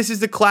just like, this is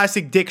the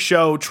classic dick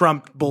show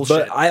Trump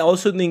bullshit. But I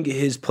also think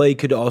his play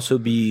could also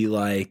be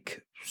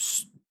like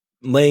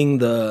laying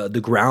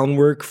the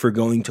groundwork for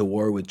going to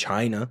war with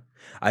China.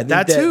 I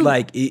think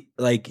that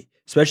like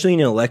especially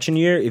in an election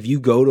year, if you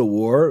go to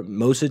war,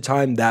 most of the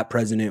time that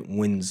president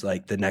wins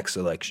like the next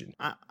election.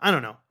 I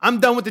don't know.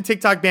 I'm done with the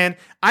TikTok ban.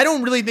 I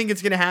don't really think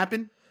it's going to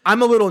happen.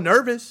 I'm a little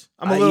nervous.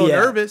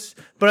 Nervous.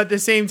 But at the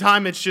same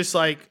time, it's just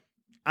like,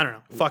 I don't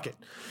know. Fuck it.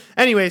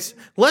 Anyways,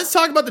 let's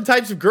talk about the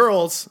types of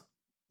girls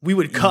we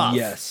would cuff.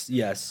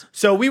 Yes.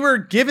 So we were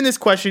given this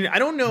question. I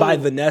don't know. By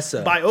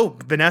Vanessa.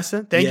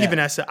 Vanessa. Thank you,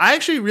 Vanessa. I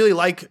actually really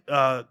like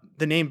the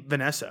name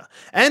Vanessa.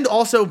 And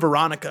also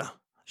Veronica.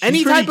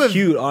 She's pretty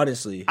cute,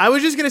 honestly. I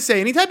was just going to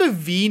say, any type of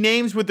V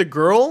names with the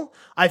girl,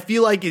 I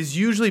feel like is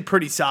usually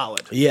pretty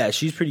solid. Yeah,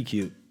 she's pretty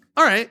cute.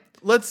 All right.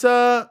 Let's hit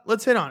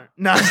on her.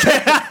 No.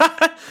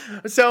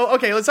 So,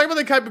 okay, let's talk about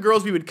the type of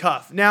girls we would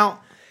cuff.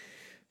 Now,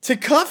 to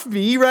cuff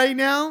me right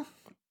now, I'm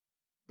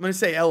going to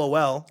say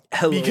LOL.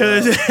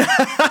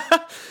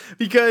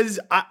 Because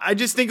I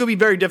just think it'll be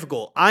very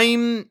difficult.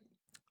 I'm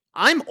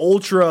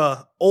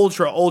ultra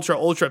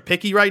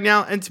picky right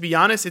now. And to be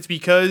honest, it's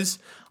because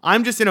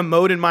I'm just in a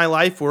mode in my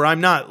life where I'm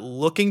not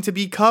looking to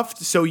be cuffed.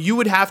 So you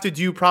would have to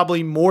do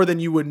probably more than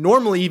you would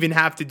normally even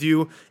have to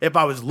do if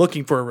I was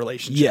looking for a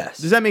relationship. Yes.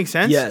 Does that make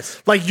sense?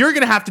 Yes. Like, you're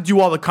going to have to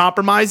do all the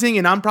compromising,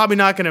 and I'm probably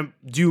not going to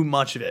do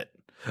much of it.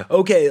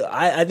 Okay,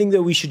 I think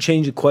that we should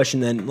change the question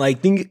then.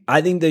 Like,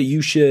 I think that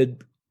you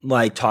should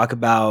like talk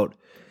about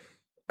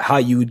how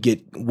you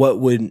would what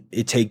would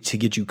it take to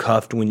get you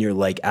cuffed when you're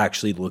like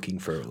actually looking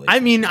for a relationship. I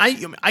mean,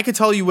 I could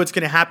tell you what's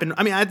going to happen.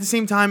 I mean, at the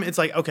same time, it's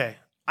like, okay,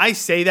 I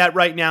say that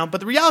right now, but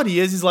the reality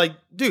is like,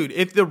 dude,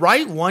 if the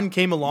right one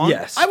came along,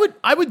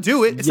 I would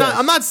do it.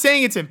 I'm not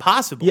saying it's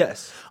impossible.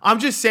 Yes. I'm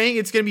just saying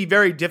it's going to be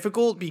very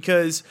difficult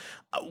because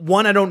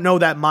one, I don't know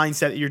that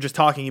mindset that you're just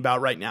talking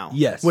about right now.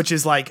 Yes. Which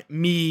is like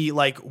me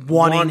like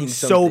wanting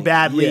so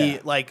badly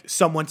like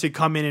someone to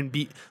come in and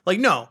be like,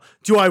 no.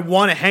 Do I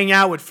want to hang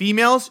out with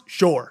females?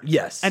 Sure.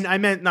 Yes. And I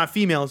meant not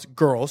females,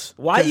 girls.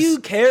 Why do you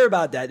care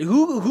about that?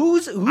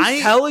 Who's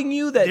telling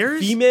you that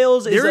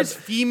females is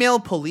female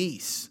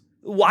police.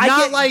 Why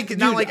not like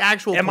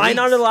actual Am police. I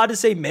not allowed to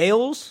say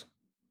males?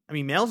 I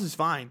mean, males is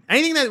fine.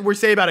 Anything that we're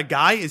saying about a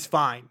guy is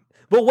fine.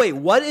 But wait,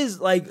 what is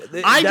like?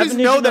 I just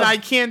know that I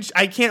can't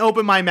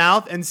open my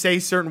mouth and say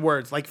certain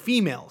words like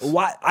females.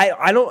 Why?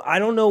 I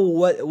don't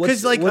know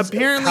because like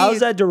apparently how is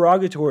that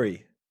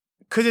derogatory?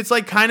 Because it's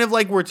like kind of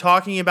like we're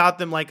talking about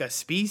them like a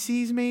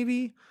species,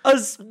 maybe. A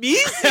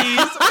species?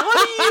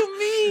 What do you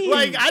mean?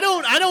 Like I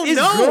don't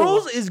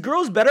know. Is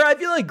girls better? I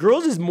feel like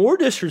girls is more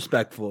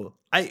disrespectful.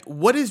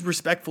 What is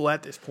respectful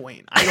at this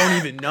point? I don't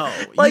even know.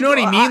 Like, you know what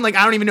I mean? Like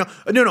I don't even know.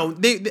 No.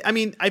 I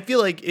mean, I feel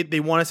like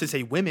they want us to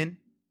say women.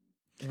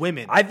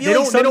 women. I feel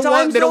like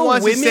sometimes they don't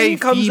want women to say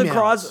comes females.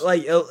 across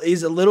like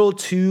is a little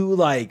too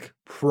like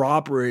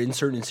proper in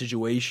certain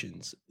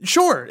situations.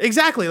 Sure,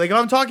 exactly. Like if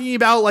I'm talking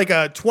about like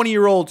a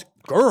 20-year-old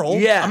girl,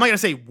 Yeah. I'm not gonna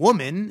say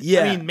woman.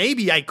 Yeah. I mean,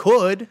 maybe I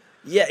could.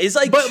 Yeah, it's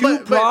like too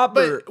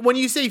proper. But when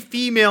you say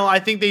female, I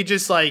think they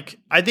just like,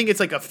 I think it's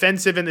like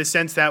offensive in the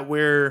sense that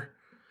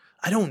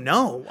I don't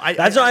know.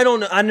 That's what I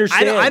don't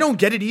understand. I don't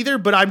get it either,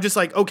 but I'm just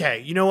like,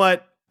 okay, you know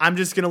what? I'm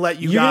just going to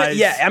let you guys.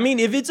 I mean,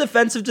 if it's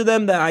offensive to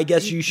them, then I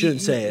guess you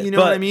shouldn't say it. You know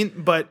what I mean?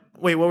 But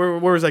wait, where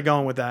was I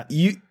going with that?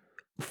 You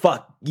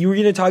were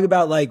going to talk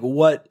about like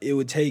what it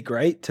would take,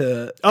 right?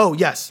 Oh,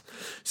 yes.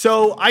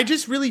 So I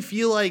just really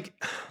feel like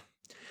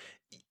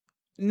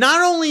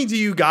not only do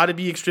you got to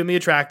be extremely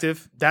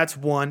attractive, that's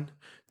one.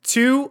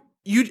 Two,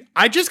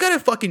 I just got to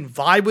fucking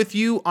vibe with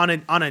you on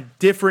a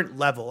different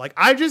level. Like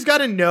I just got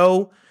to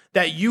know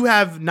that you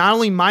have not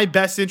only my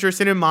best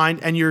interest in mind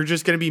and you're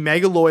just going to be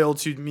mega loyal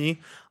to me.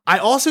 I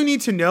also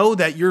need to know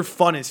that you're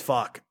fun as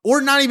fuck.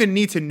 Or not even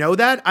need to know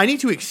that. I need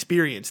to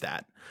experience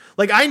that.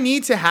 Like I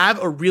need to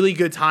have a really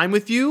good time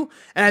with you.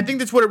 And I think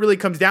that's what it really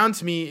comes down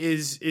to me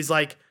is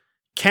like,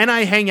 can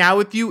I hang out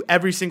with you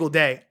every single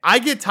day? I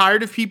get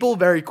tired of people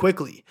very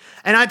quickly.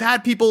 And I've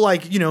had people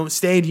like,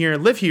 stay in here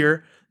and live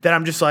here that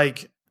I'm just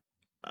like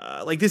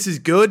this is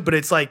good, but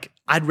it's like,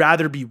 I'd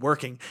rather be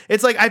working.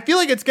 It's like, I feel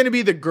like it's going to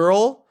be the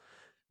girl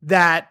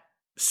that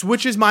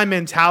switches my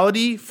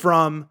mentality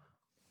from,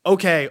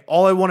 okay,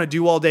 all I want to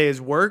do all day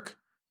is work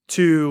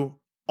to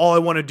all I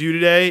want to do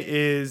today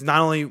is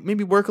not only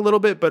maybe work a little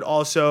bit, but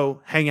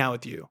also hang out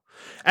with you.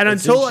 And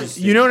That's until,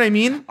 you know what I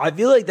mean? I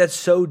feel like that's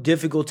so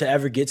difficult to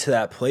ever get to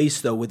that place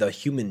though with a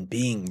human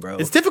being, bro.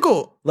 It's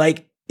difficult.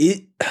 Like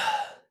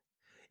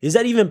is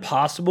that even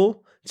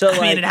possible? I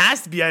mean, it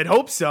has to be. I'd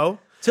hope so.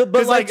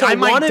 But like, I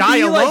might die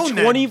alone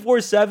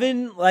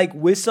 24/7, like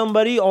with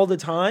somebody all the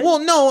time. Well,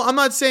 no, I'm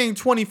not saying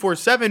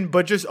 24/7,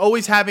 but just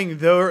always having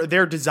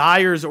their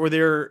desires or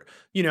their,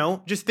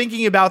 just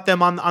thinking about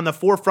them on the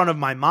forefront of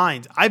my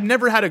mind. I've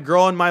never had a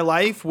girl in my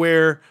life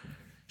where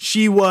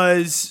she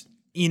was,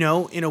 in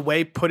a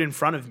way put in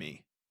front of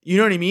me. You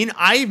know what I mean?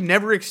 I've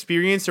never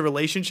experienced a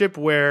relationship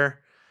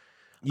where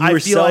you were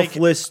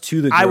selfless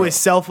to the girl. I was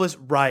selfless,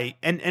 right.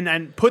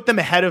 And put them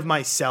ahead of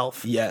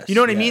myself. Yes. You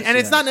know what I mean? And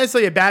it's not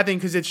necessarily a bad thing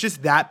because it's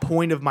just that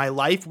point of my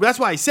life. That's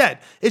why I said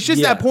it's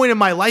just that point of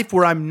my life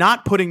where I'm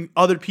not putting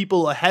other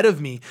people ahead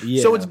of me.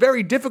 Yeah. So it's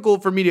very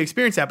difficult for me to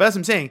experience that. But that's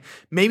what I'm saying.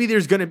 Maybe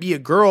there's going to be a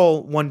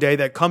girl one day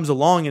that comes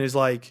along and is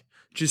like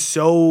just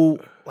so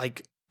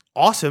like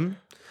awesome.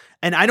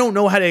 And I don't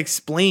know how to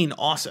explain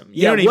awesome.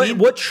 You know what I mean?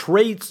 What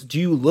traits do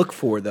you look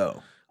for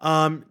though?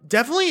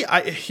 Definitely.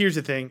 Here's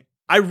the thing.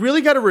 I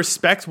really got to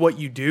respect what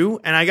you do,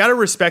 and I got to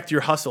respect your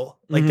hustle.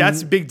 Like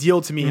that's a big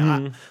deal to me.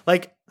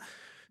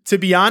 To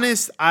be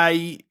honest,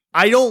 I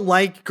don't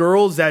like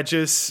girls that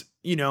just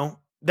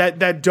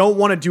that don't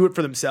want to do it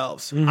for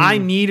themselves. I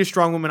need a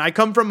strong woman. I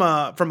come from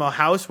a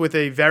house with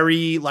a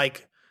very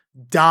like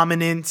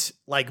dominant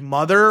like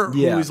mother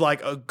who's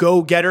like a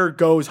go-getter,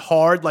 goes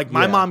hard. Like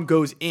my mom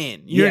goes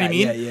in. You know what I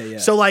mean? Yeah.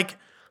 So like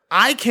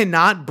I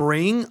cannot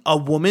bring a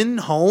woman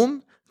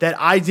home that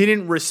I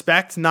didn't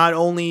respect, not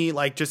only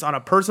like just on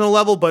a personal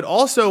level, but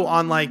also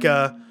on like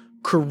a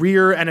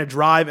career and a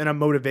drive and a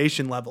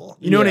motivation level.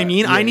 You know what I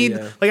mean? I need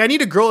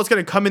a girl that's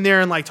going to come in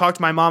there and like talk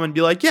to my mom and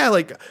be like, yeah,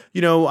 like,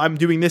 I'm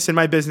doing this in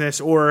my business,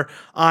 or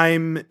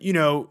I'm,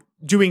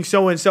 doing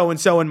so and so and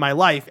so in my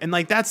life. And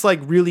like, that's like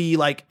really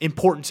like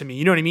important to me.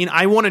 You know what I mean?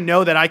 I want to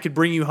know that I could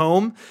bring you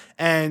home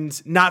and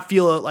not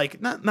feel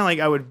like, not like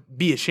I would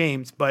be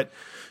ashamed, but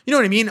you know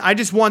what I mean? I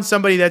just want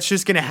somebody that's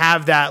just going to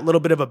have that little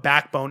bit of a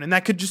backbone, and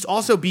that could just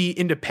also be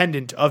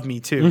independent of me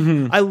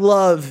too. I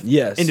love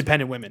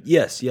independent women.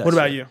 Yes. What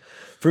about you?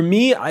 For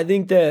me, I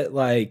think that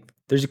like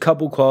there's a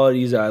couple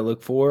qualities that I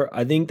look for.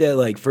 I think that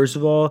like first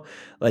of all,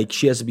 like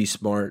she has to be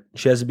smart.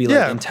 She has to be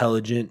like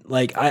intelligent.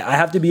 Like I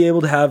have to be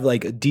able to have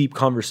like a deep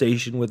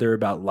conversation with her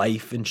about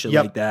life and shit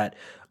like that.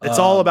 It's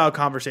all about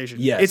conversation.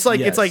 Yes,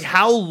 it's like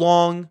how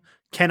long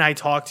can I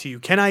talk to you?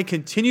 Can I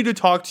continue to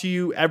talk to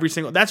you every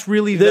single? That's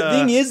really the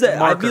thing is that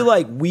marker. I feel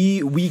like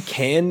we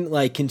can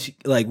like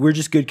we're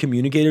just good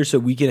communicators, so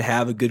we can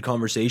have a good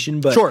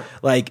conversation. But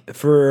like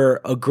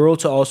for a girl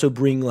to also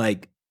bring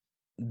like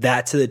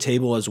that to the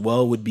table as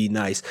well would be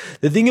nice.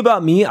 The thing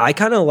about me, I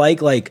kind of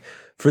like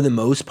for the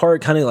most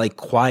part, kind of like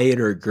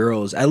quieter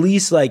girls, at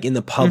least like in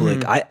the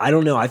public. I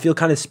don't know. I feel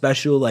kind of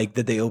special like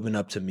that they open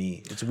up to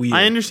me. It's weird.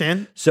 I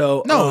understand.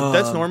 So no,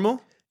 that's normal.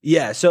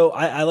 Yeah, so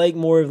I like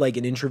more of like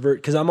an introvert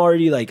because I'm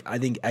already like I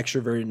think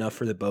extroverted enough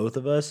for the both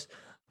of us,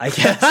 I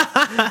guess.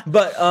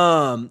 But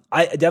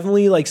I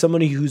definitely like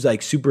somebody who's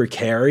like super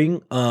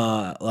caring,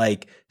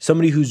 like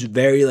somebody who's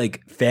very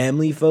like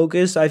family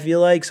focused. I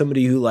feel like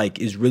somebody who like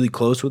is really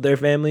close with their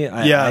family.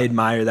 I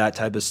admire that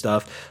type of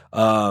stuff.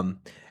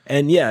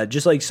 And yeah,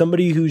 just like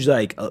somebody who's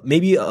like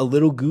maybe a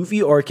little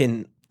goofy or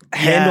can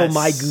handle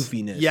my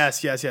goofiness.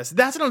 Yes.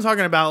 That's what I'm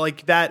talking about.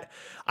 Like that.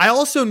 I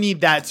also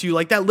need that too.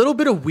 Like that little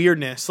bit of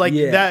weirdness. Like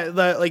that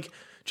like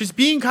just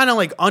being kind of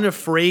like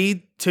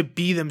unafraid to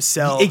be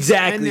themselves.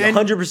 Exactly,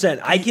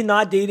 100%. I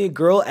cannot date a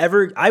girl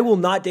ever. I will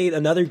not date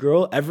another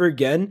girl ever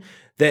again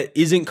that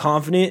isn't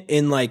confident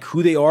in like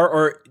who they are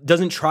or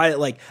doesn't try it.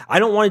 Like, I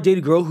don't want to date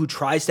a girl who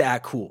tries to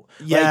act cool.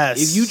 Yes.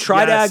 Like, if you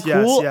try to act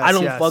cool, I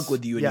don't fuck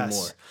with you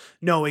anymore.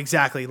 No,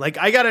 exactly. Like,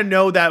 I gotta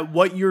know that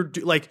what you're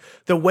like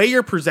the way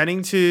you're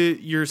presenting to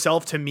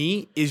yourself to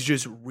me is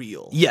just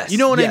real. Yes, you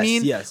know what I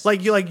mean. Yes,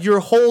 like you're like your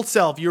whole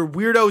self, your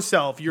weirdo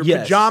self, your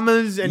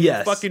pajamas and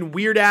your fucking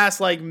weird ass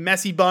like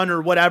messy bun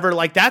or whatever.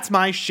 Like that's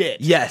my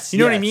shit. Yes, you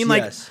know what I mean.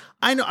 Like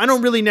I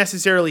don't really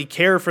necessarily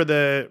care for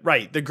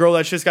the girl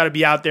that's just got to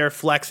be out there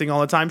flexing all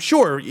the time.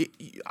 Sure,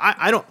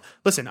 I don't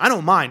listen. I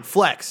don't mind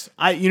flex.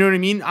 You know what I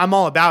mean. I'm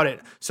all about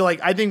it. So like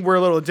I think we're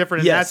a little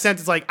different in that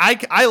sense. It's like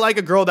I like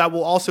a girl that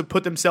will also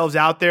put themselves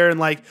out there and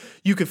like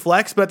you could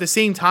flex, but at the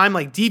same time,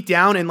 like deep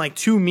down and like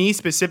to me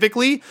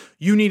specifically,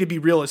 you need to be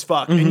real as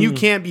fuck and you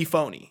can't be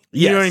phony.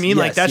 You know what I mean?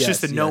 Like that's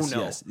just a no.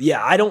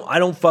 Yeah, I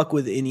don't fuck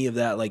with any of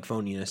that like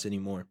phoniness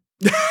anymore.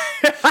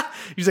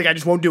 He's like, I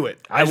just won't do it.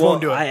 I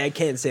won't do it. I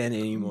can't stand it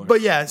anymore. But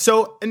yeah,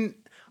 so and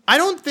I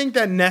don't think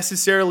that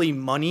necessarily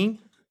money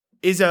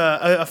is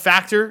a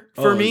factor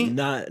for me.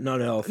 Not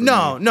at all.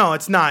 No,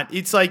 it's not.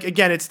 It's like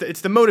again, it's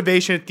the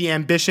motivation, it's the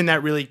ambition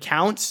that really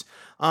counts.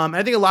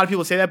 I think a lot of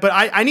people say that, but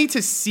I need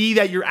to see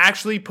that you're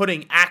actually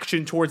putting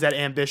action towards that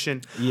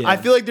ambition. Yeah. I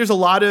feel like there's a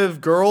lot of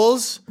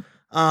girls,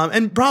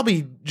 and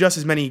probably just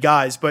as many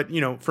guys, but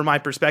you know, from my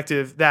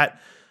perspective,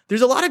 that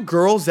there's a lot of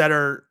girls that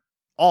are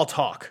all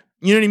talk.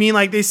 You know what I mean?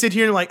 Like they sit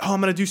here and like, oh,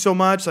 I'm gonna do so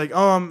much. Like,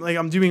 oh,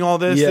 I'm doing all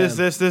this,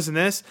 this, and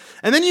this.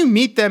 And then you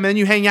meet them and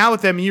you hang out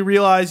with them and you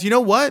realize, you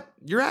know what?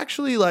 You're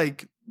actually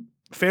like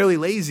fairly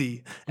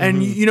lazy.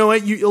 And you know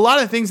what? A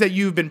lot of things that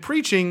you've been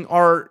preaching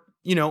are,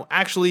 you know,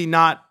 actually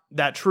not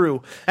that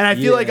true. And I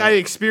feel like I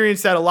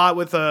experienced that a lot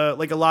with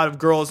like a lot of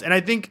girls. And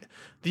I think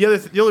the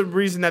other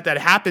reason that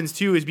happens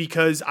too is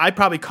because I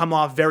probably come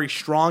off very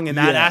strong in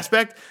that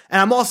aspect,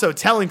 and I'm also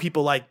telling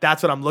people like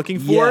that's what I'm looking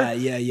for.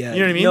 Yeah. You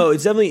know what I mean? No,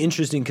 it's definitely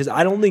interesting because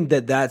I don't think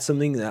that that's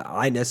something that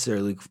I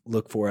necessarily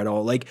look for at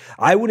all. Like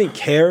I wouldn't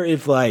care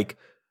if like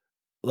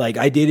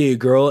I dated a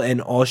girl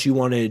and all she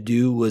wanted to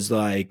do was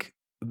like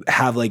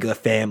have like a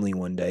family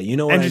one day, you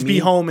know what I mean? And just be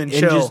home and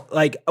chill. Just,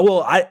 like,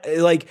 well, I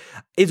like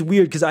it's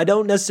weird because I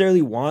don't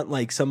necessarily want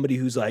like somebody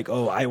who's like,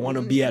 oh, I want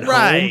to be at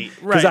home.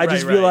 Because I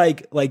just feel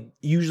like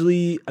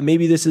usually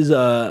maybe this is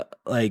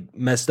like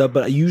messed up,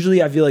 but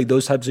usually I feel like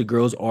those types of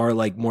girls are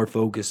like more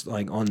focused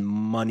like on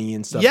money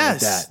and stuff like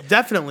that. Yes,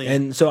 definitely.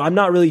 And so I'm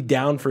not really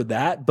down for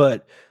that,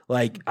 but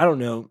like I don't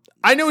know.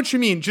 I know what you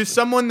mean. Just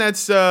someone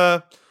that's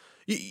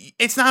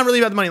it's not really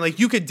about the money. Like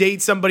you could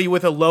date somebody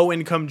with a low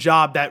income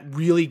job that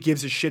really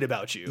gives a shit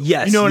about you.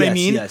 Yes, you know what I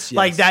mean? Yes.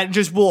 Like that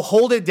just will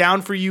hold it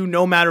down for you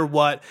no matter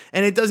what.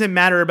 And it doesn't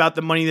matter about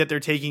the money that they're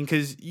taking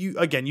because you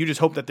just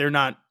hope that they're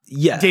not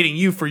dating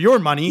you for your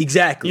money.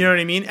 Exactly. You know what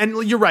I mean? And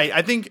you're right.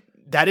 I think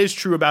that is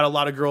true about a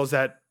lot of girls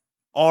that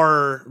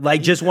are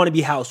like just want to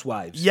be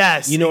housewives.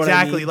 Yes, you know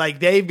exactly. What I mean? Like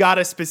they've got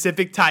a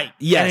specific type.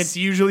 Yes, and it's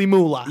usually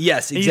moolah.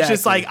 Yes, exactly. And it's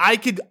just like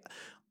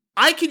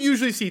I could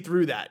usually see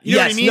through that. You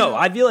know what I mean? No,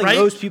 I feel like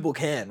most people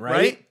can,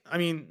 right? I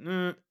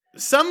mean,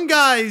 some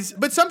guys,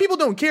 but some people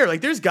don't care.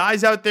 Like, there's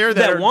guys out there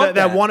that want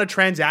a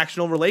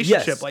transactional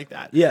relationship like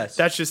that. Yes.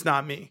 That's just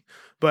not me.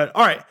 But,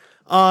 all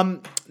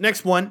right.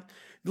 Next one.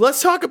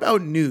 Let's talk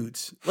about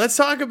nudes. Let's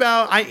talk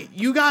about,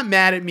 you got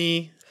mad at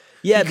me.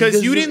 Yeah,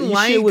 because you didn't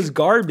like. Shit was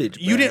garbage,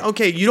 bro. You didn't,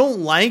 okay, you don't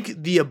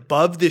like the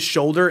above the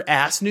shoulder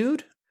ass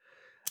nude?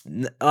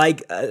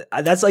 Like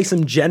that's like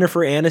some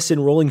Jennifer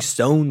Aniston Rolling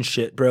Stone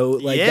shit, bro.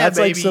 Like that's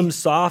like some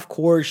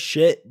softcore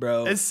shit,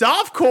 bro. It's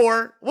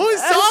softcore. What was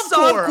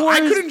softcore? I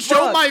couldn't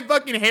show my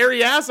fucking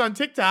hairy ass on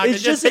TikTok.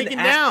 It's just taken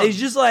down. It's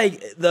just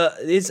like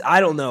I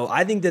don't know.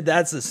 I think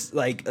that's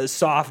a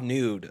soft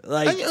nude.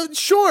 Like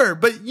sure,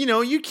 but you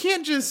know you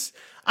can't just.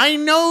 I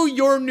know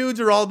your nudes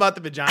are all about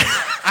the vagina.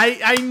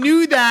 I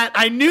knew that.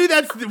 I knew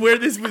that's where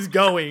this was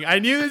going. I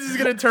knew this is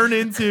gonna turn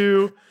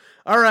into.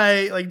 All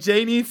right, like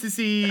Jay needs to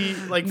see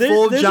like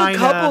full vagina. There's a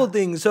couple of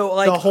things. So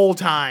like the whole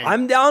time,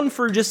 I'm down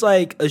for just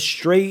like a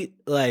straight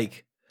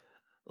like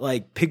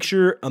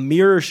picture a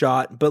mirror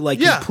shot, but like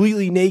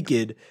completely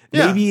naked,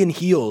 maybe in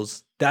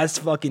heels. That's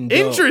fucking dope.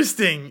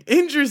 Interesting.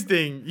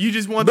 You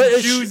just want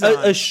the shoes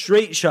on. A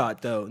straight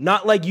shot though,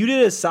 not like you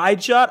did a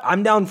side shot.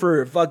 I'm down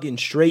for a fucking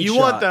straight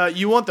shot.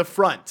 You want the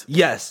front.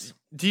 Yes.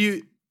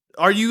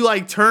 Are you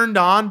like turned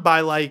on by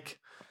like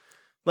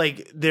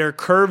their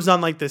curves on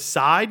like the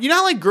side? You know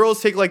how like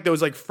girls take like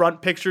those like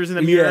front pictures in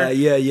the mirror?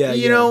 Yeah.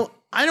 You know,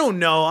 I don't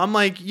know. I'm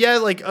like,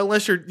 like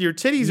unless your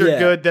titties are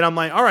good, then I'm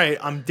like, all right,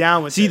 I'm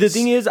down with this. The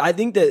thing is, I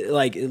think that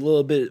like a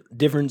little bit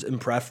difference in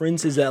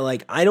preference is that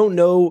like I don't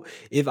know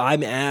if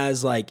I'm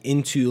as like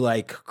into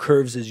like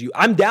curves as you.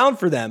 I'm down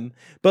for them,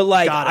 but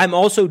like I'm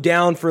also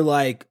down for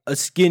like a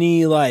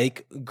skinny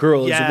like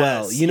girl as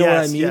well. You know what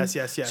I mean?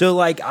 Yes. So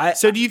like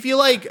So do you feel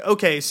like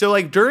so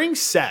like during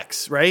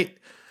sex, right?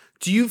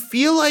 Do you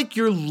feel like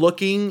you're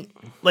looking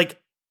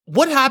like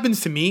what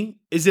happens to me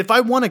is if I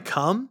want to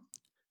come,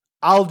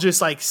 I'll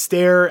just like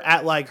stare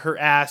at like her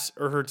ass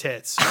or her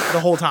tits the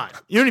whole time.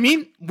 You know what I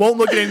mean? Won't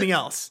look at anything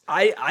else.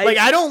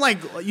 I don't like,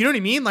 you know what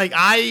I mean? Like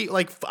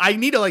I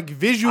need to like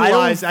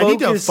visualize. I need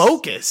to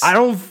focus. I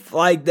don't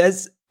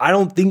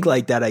think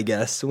like that, I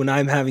guess, when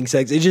I'm having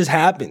sex. It just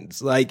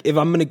happens. Like if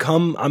I'm gonna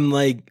come, I'm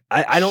like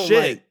I don't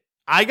Shit. like.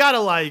 I gotta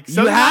like.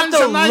 You have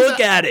to look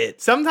at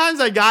it. Sometimes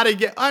I gotta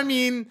get. I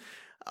mean,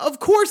 of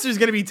course, there's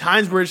gonna be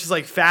times where it's just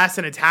like fast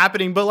and it's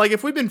happening. But like,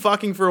 if we've been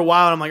fucking for a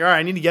while, and I'm like, all right,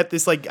 I need to get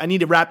this. Like, I need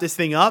to wrap this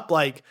thing up.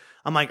 Like,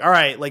 I'm like, all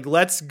right, like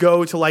let's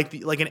go to like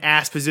an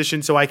ass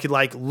position so I could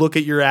like look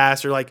at your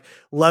ass, or like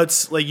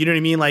let's like, you know what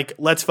I mean? Like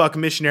let's fuck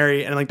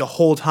missionary, and like the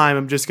whole time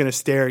I'm just gonna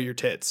stare at your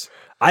tits.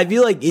 I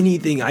feel like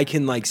anything I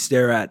can like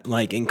stare at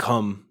like and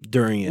come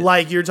during it.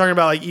 Like you're talking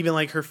about like even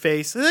like her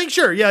face. Like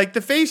sure, yeah, like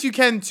the face you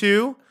can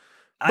too.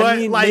 But I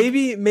mean, like,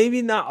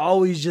 maybe not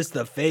always just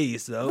the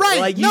face though. Right?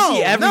 Like you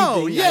see everything.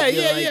 No,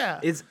 yeah.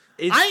 It's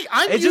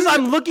it's just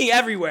I'm looking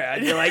everywhere. I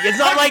feel like it's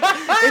not like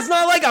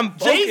I'm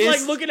focused. Jay's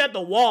like looking at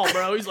the wall,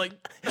 bro. He's like,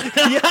 dude,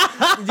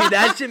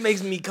 that shit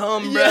makes me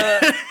come, bro.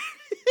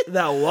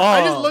 That wall.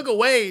 I just look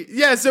away.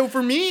 Yeah. So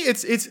for me,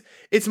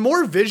 it's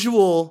more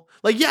visual.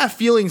 Like, yeah,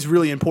 feeling's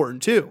really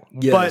important too.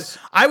 Yes.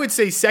 But I would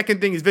say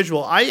second thing is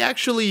visual. I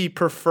actually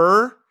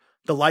prefer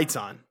the lights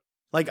on.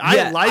 Like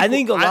I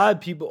think a lot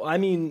of people. I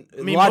mean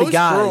a lot of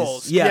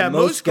guys. Girls,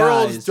 most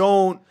girls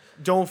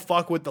don't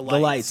fuck with the lights. The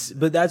lights,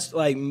 but that's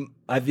like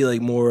I feel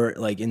like more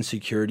like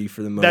insecurity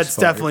for the most. That's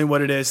part. definitely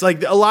what it is.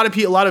 Like a lot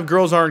of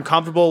girls aren't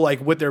comfortable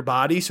like with their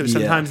body, so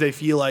sometimes they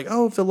feel like,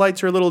 oh, if the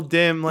lights are a little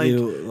dim, like it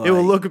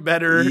will look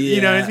better. Yeah.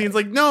 You know what I mean? It's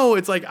like no,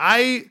 it's like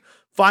I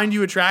find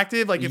you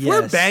attractive. Like if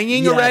we're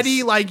banging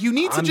already, like you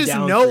need to just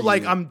know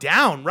like I'm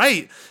down,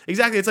 right?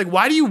 Exactly. It's like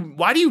why do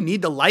you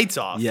need the lights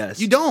off?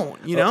 Yes. You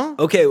don't, you know?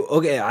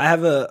 Okay. I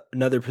have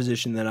another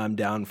position that I'm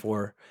down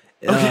for.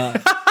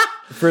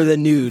 For the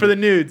nude. For the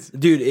nudes.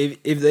 Dude,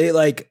 if they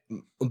like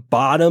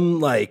bottom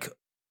like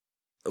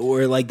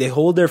or like they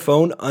hold their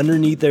phone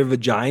underneath their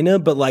vagina,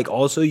 but like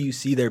also you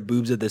see their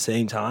boobs at the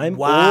same time.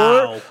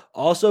 Wow. Or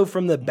also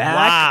from the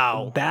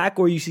back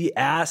where you see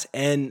ass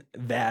and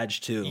vag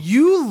too.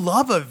 You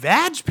love a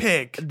vag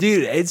pic.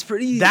 Dude, it's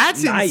pretty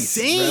That's nice,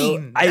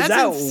 insane. Bro. Is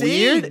that insane.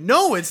 weird?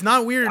 No, it's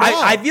not weird at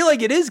all. I feel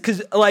like it is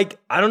because like,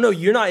 I don't know,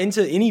 you're not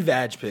into any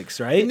vag pics,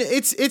 right?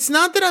 It's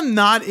not that I'm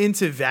not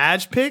into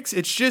vag pics.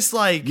 It's just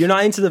like you're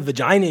not into the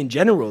vagina in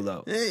general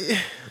though.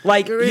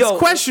 Like, it's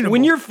questionable.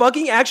 When you're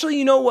fucking, actually,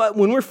 you know what?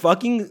 When we're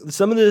fucking,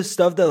 some of the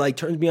stuff that like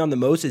turns me on the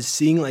most is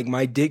seeing like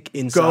my dick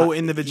inside. Go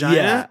in the vagina?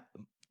 Yeah.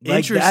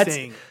 Like,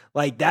 interesting.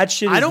 That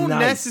shit is I don't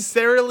nice.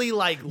 necessarily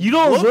like you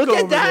don't look over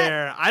at that?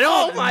 there. I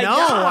don't. Oh my no,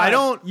 God. I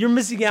don't. You're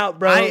missing out,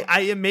 bro.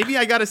 I maybe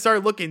I got to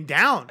start looking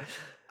down.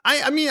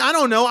 I mean, I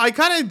don't know. I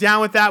kind of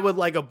down with that with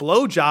like a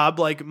blowjob,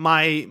 like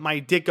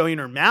my dick going in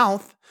her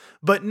mouth.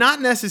 But not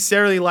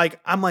necessarily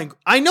like, I'm like,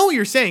 I know what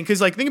you're saying.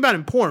 Cause like, think about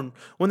in porn,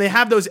 when they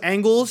have those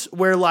angles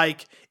where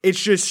like,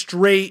 it's just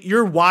straight,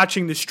 you're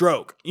watching the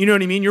stroke. You know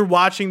what I mean? You're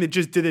watching the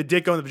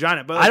dick go in the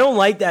vagina. But like, I don't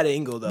like that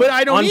angle though. But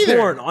I don't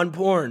either. On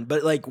porn.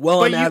 But like,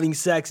 I'm having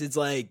sex, it's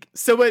like.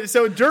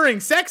 So during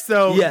sex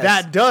though, yes.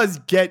 that does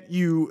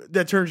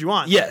that turns you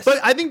on. Yes. But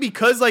I think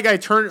because like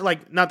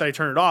not that I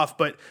turn it off,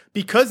 but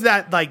because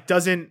that like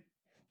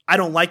I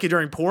don't like it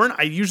during porn.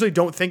 I usually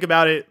don't think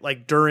about it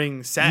like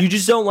during sex. You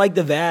just don't like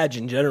the vag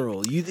in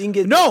general. You think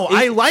it? No,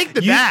 I like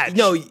the vag.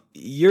 No,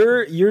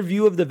 your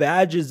view of the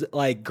vag is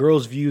like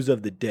girls' views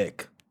of the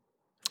dick.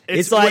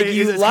 It's like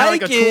you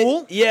like it.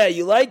 Tool? Yeah,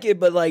 you like it,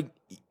 but like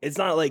it's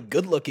not like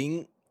good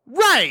looking.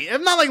 Right.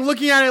 I'm not like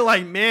looking at it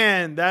like,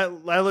 man,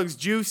 that looks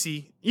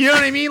juicy. You know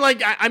what I mean?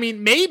 Like, I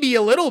mean, maybe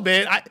a little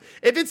bit.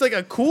 If it's like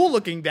a cool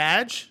looking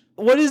vag.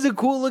 What is a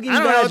cool looking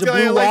badge? I don't know,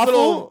 it's a like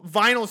little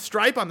vinyl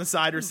stripe on the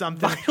side or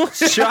something. Vinyl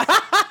stripe?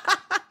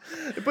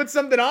 Put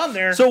something on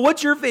there. So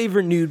what's your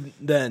favorite nude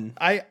then?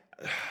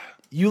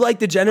 You like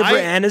the Jennifer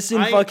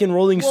Aniston fucking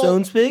Rolling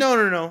Stones pic?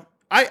 No.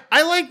 I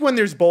like when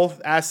there's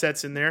both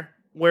assets in there.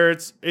 Where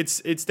it's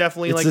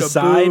definitely like a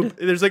side. boob.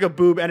 There's like a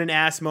boob and an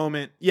ass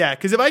moment. Yeah,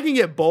 because if I can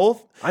get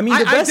both. I mean,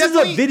 the best is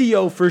a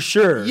video for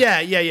sure.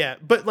 Yeah.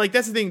 But like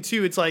that's the thing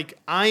too. It's like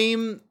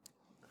I'm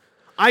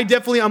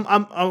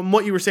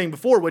what you were saying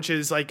before, which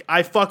is like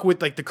I fuck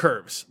with like the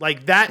curves,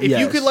 like that. If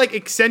you could like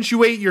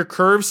accentuate your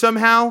curves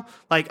somehow,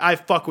 like I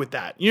fuck with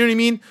that. You know what I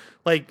mean?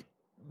 Like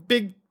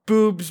big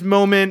boobs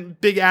moment,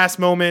 big ass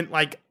moment.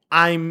 Like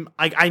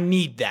I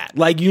need that.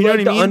 Like you know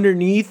like the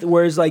underneath,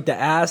 whereas like the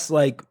ass,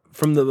 like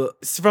from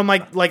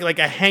like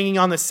a hanging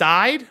on the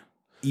side.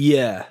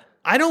 Yeah,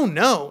 I don't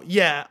know.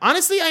 Yeah,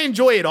 honestly, I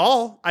enjoy it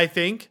all. I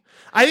think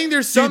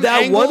there's some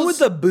that angles. One with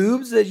the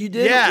boobs that you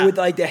did with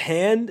like the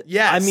hand.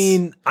 Yes. I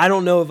mean, I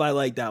don't know if I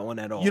like that one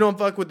at all. You don't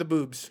fuck with the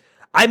boobs.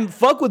 I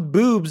fuck with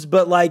boobs,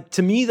 but like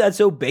to me, that's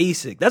so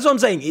basic. That's what I'm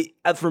saying.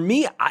 For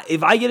me,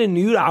 if I get a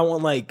nude, I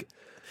want like.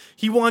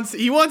 He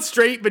wants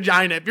straight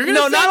vagina. If you're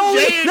gonna send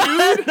Jay a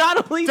nude,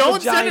 not only don't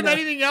vagina. send him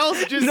anything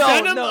else. Just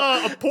send him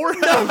a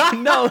porno.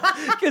 No,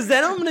 because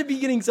then I'm gonna be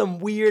getting some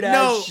weird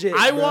ass shit.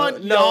 I bro.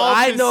 want no. y'all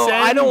I to know.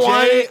 send I don't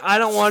want Jay it. I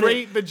don't want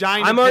straight it.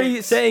 vagina. I'm already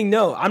pics. saying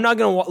no. I'm not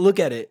gonna look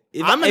at it.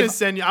 I'm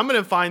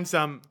gonna find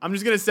some. I'm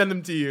just gonna send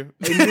them to you.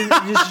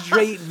 Just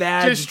straight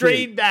vag. Just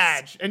straight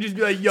badge, and just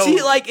be like, yo.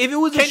 See, like if it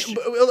was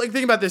like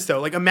think about this though.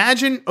 Like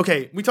imagine,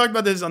 okay, we talked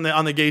about this on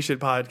the Gay Shit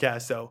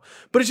podcast though,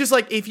 but it's just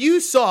like if you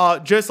saw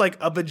just like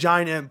a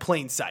vagina in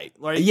plain sight,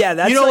 right? Yeah,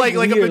 that's like a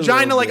weird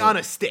vagina a like bit. on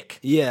a stick.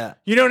 Yeah.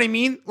 You know what I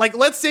mean? Like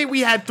let's say we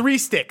had 3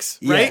 sticks,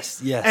 right?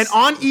 Yes. And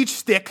on each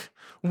stick,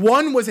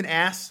 one was an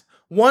ass,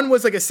 one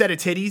was like a set of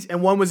titties,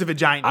 and one was a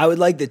vagina. I would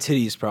like the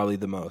titties probably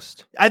the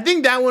most. I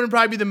think that one would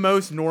probably be the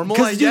most normal.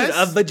 I Dude,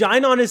 guess. a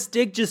vagina on a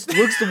stick just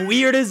looks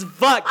weird as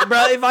fuck,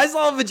 bro. If I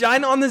saw a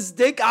vagina on the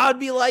stick, I would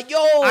be like, yo.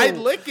 I'd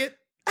lick it.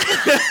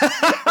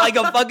 Like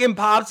a fucking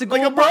popsicle.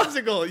 Like a bro.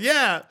 popsicle,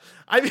 yeah.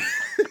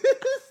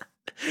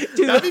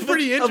 Dude, that'd be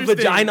pretty interesting. A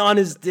vagina on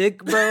his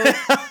dick, bro.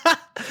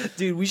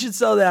 Dude, we should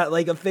sell that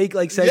like a fake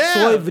like sex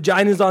Yeah. toy.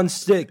 Vaginas on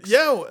sticks.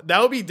 Yo, that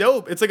would be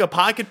dope. It's like a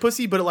pocket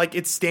pussy, but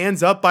it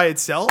stands up by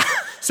itself.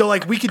 So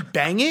like we could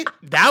bang it.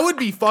 That would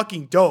be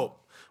fucking dope.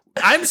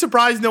 I'm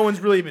surprised no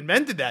one's really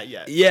invented that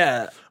yet.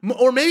 Yeah.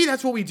 Or maybe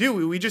that's what we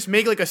do. We just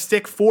make like a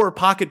stick for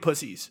pocket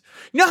pussies.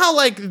 You know how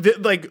like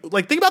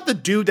think about the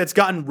dude that's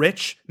gotten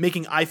rich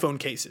making iPhone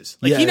cases.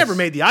 Like he Yes. never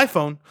made the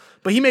iPhone,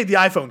 but he made the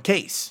iPhone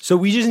case. So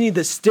we just need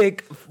the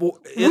stick.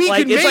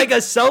 It's like a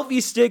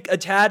selfie stick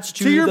attached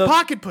to your the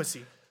pocket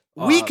pussy.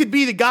 We could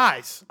be the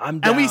guys.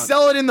 I'm And we down.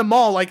 sell it in the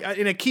mall, like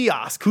in a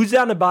kiosk. Who's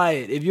down to buy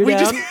it? If you're We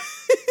down, just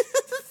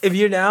if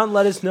you're down,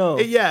 let us know.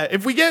 Yeah,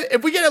 if we get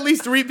at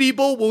least 3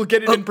 people, we'll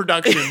get it in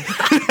production.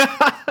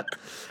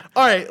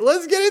 All right,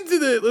 let's get into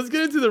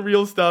the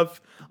real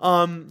stuff.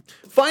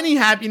 Finding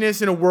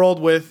happiness in a world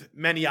with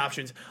many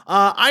options.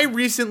 I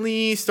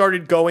recently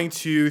started going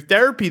to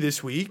therapy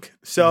this week,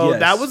 so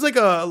Yes. that was like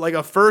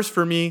a first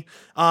for me.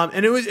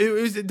 And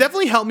it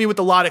definitely helped me with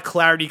a lot of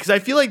clarity because I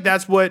feel like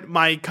that's what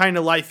my kind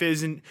of life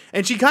is, and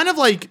she kind of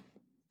like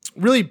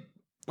really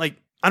like.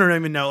 I don't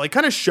even know, like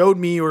kind of showed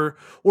me or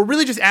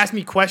really just asked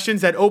me questions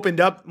that opened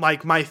up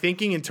like my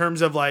thinking in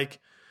terms of like,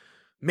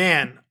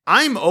 man,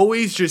 I'm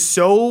always just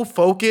so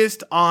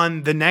focused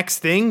on the next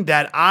thing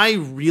that I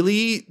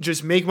really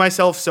just make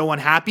myself so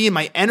unhappy and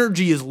my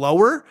energy is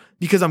lower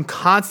because I'm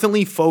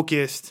constantly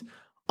focused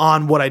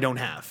on what I don't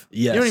have.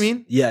 Yes. You know what I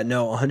mean? Yeah,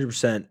 no,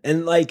 100%.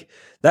 And like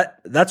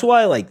that's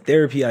why like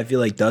therapy I feel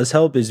like does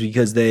help is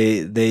because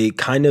they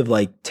kind of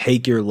like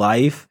take your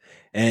life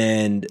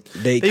and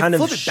they kind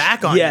flip of it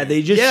back on you.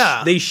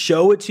 they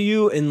show it to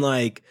you in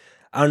like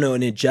I don't know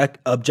an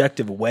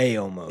objective way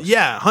almost.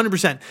 Yeah,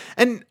 100%.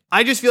 And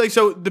I just feel like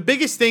so the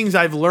biggest things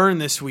I've learned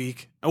this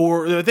week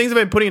or the things I've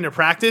been putting into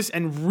practice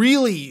and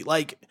really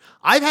like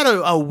I've had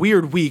a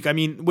weird week. I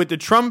mean, with the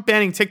Trump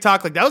banning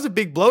TikTok, like that was a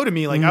big blow to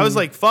me. Like I was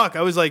like, fuck.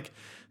 I was like,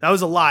 that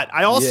was a lot.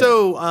 I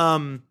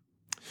also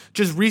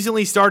just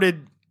recently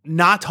started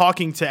not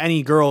talking to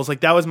any girls.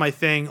 Like that was my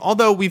thing.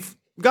 Although we've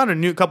got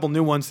a couple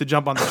new ones to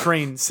jump on the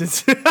train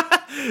since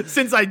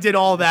I did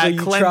all that So you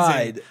cleansing.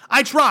 tried.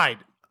 I tried.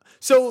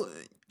 So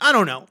I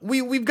don't know.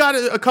 We've got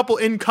a couple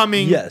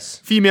incoming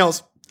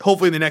females,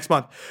 hopefully in the next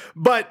month.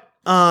 But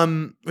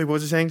wait, what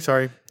was I saying?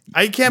 Sorry.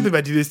 I can't believe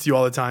I do this to you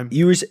all the time.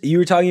 You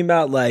were talking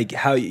about like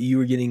how you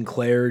were getting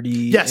clarity.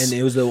 Yes. And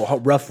it was a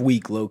rough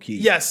week, low key.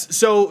 Yes.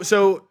 So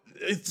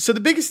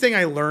the biggest thing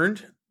I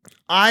learned,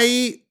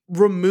 I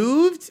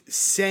removed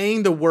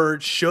saying the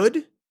word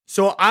should.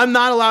 So I'm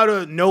not allowed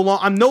to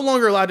I'm no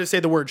longer allowed to say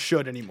the word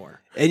should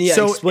anymore. And yeah,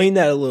 so explain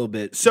that a little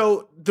bit.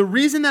 So the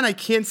reason that I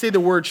can't say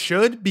the word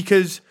should,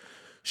 because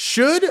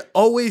should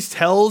always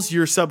tells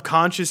your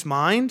subconscious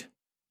mind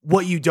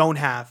what you don't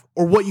have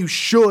or what you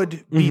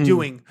should be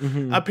doing.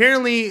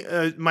 Apparently,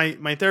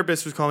 my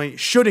therapist was calling it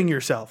shoulding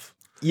yourself.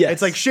 Yes.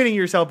 It's like shitting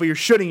yourself, but you're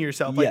shoulding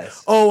yourself. Like,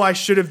 Yes. oh, I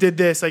should have did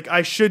this. Like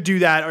I should do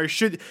that. Or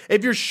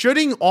if you're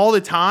shoulding all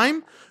the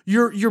time,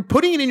 you're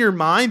putting it in your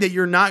mind that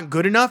you're not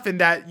good enough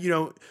and that, you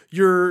know,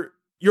 you're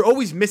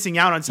always missing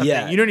out on something.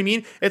 Yeah. You know what I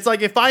mean? It's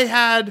like if I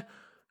had,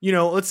 you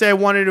know, let's say I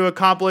wanted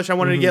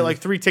to get like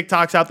 3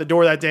 TikToks out the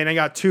door that day and I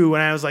got 2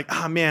 and I was like,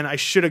 oh man, I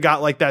should have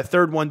got like that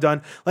third one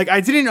done. Like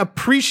I didn't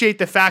appreciate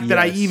the fact that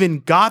I even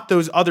got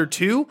those other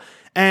 2.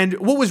 And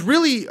what was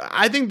really,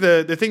 I think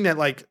the thing that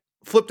like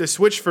flipped a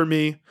switch for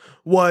me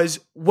was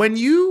when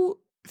you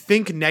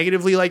think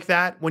negatively like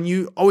that, when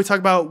you always talk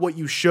about what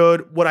you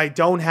should, what I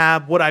don't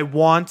have, what I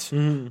want,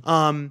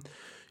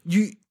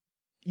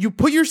 you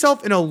put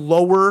yourself in a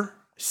lower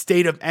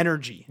state of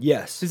energy.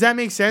 Yes. Does that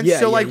make sense? Yeah,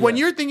 so yeah, like when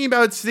yeah. you're thinking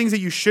about things that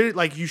you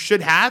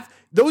should have,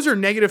 those are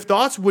negative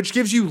thoughts, which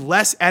gives you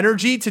less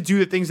energy to do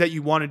the things that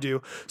you want to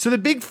do. So the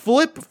big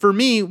flip for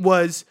me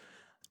was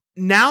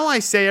now I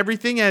say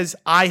everything as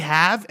I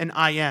have and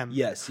I am.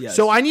 Yes, yes.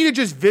 So I need to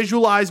just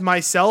visualize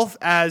myself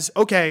as,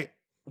 okay,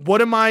 what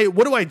do I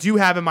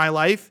have in my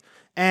life?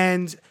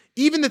 And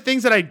even the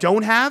things that I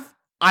don't have,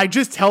 I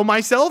just tell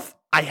myself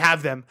I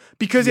have them.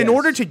 Because in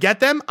order to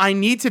get them, I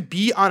need to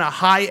be on a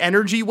high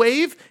energy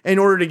wave in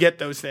order to get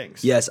those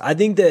things. Yes, I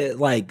think that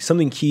like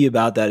something key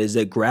about that is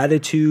that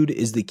gratitude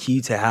is the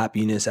key to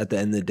happiness at the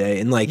end of the day.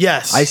 And like,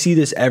 I see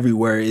this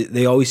everywhere.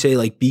 They always say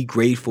like, be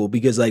grateful,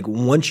 because like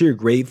once you're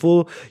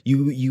grateful,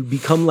 you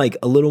become like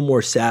a little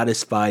more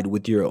satisfied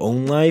with your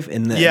own life,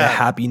 and the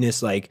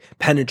happiness like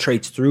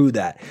penetrates through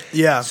that.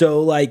 Yeah.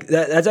 So like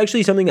that's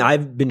actually something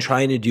I've been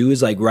trying to do,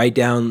 is like write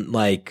down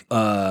like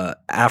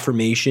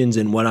affirmations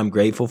and what I'm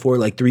grateful for,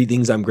 like 3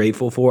 things I'm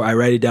grateful for. I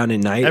write it down at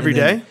night. Every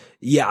day?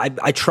 Yeah,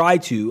 I try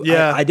to.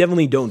 Yeah. I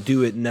definitely don't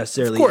do it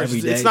necessarily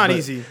every day. It's not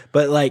easy.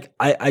 But like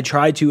I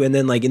try to, and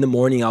then like in the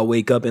morning I'll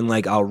wake up and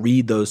like I'll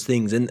read those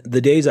things. And the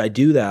days I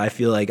do that, I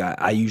feel like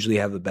I usually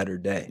have a better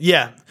day.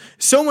 Yeah,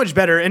 so much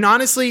better. And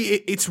honestly,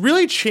 it's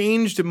really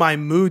changed my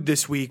mood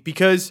this week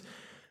because,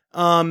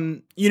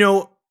 you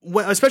know,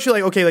 especially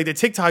like, okay, like the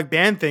TikTok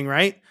ban thing,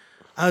 right?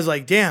 I was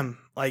like, damn,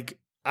 like,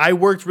 I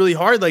worked really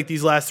hard like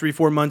these last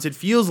 3-4 months. It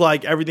feels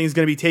like everything's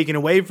going to be taken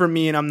away from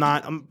me, and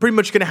I'm pretty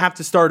much going to have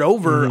to start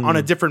over on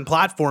a different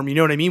platform. You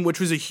know what I mean?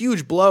 Which was a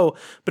huge blow.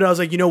 But I was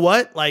like, you know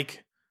what?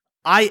 Like,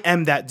 I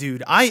am that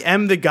dude. I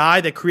am the guy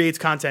that creates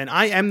content.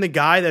 I am the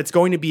guy that's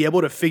going to be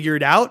able to figure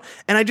it out.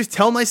 And I just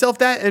tell myself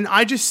that. And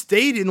I just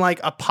stayed in like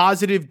a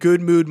positive,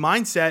 good mood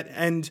mindset.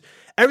 And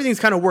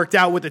everything's kind of worked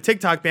out with the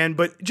TikTok ban.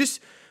 But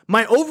just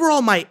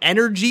my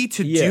energy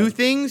to do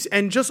things,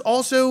 and just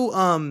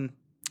also,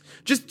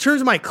 just in terms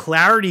of my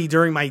clarity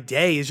during my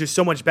day is just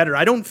so much better.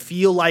 I don't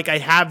feel like I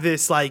have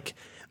this like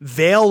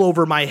veil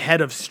over my head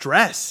of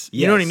stress.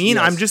 You know what I mean?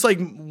 I'm just like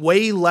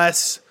way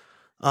less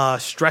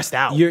stressed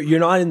out. You're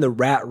not in the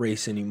rat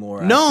race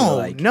anymore. No,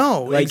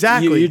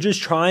 exactly. You're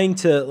just trying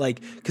to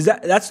like, because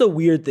that's the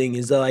weird thing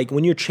is that like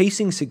when you're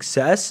chasing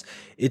success,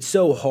 it's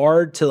so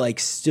hard to like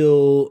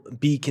still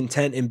be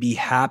content and be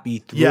happy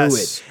through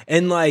it.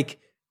 And like,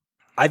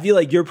 I feel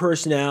like your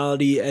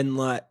personality and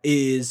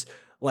is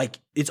like,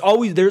 there's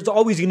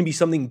always going to be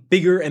something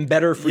bigger and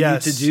better for you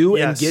to do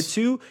and get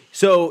to.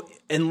 So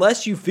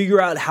unless you figure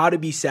out how to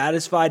be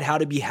satisfied, how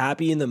to be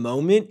happy in the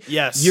moment,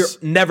 you're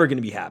never going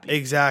to be happy.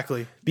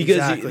 Exactly.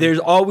 Because there's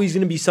always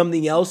going to be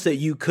something else that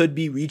you could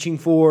be reaching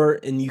for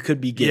and you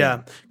could be getting.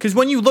 Yeah. Because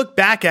when you look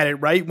back at it,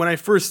 right, when I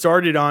first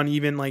started on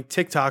even like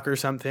TikTok or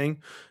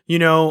something, you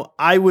know,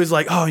 I was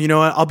like, oh, you know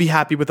what? I'll be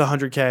happy with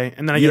 100K.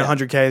 And then I get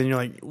 100K and you're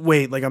like,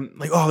 wait, like I'm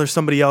like, oh, there's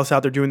somebody else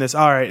out there doing this.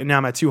 All right. And now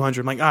I'm at 200.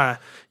 I'm like,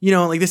 you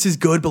know, like this is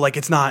good, but like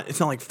it's not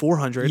like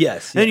 400.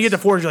 Yes. And then you get to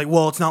 400, you're like,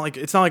 well, it's not like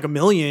 $1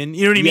 million.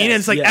 You know what I mean? And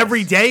it's like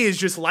every day is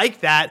just like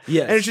that.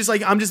 Yes. And it's just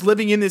like, I'm just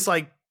living in this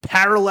like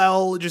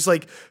parallel, just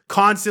like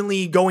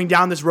constantly going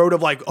down this road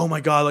of like, oh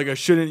my God, like I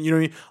shouldn't, you know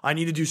what I mean? I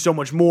need to do so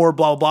much more,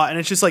 blah, blah. And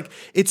it's just like,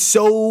 it's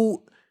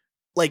so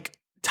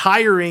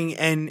tiring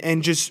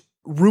and just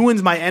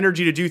ruins my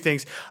energy to do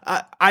things.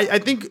 I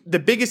think the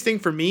biggest thing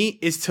for me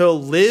is to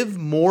live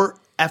more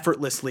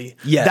effortlessly.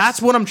 Yes.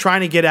 That's what I'm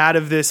trying to get out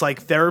of this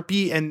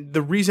therapy. And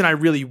the reason I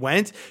really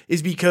went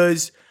is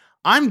because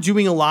I'm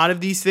doing a lot of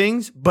these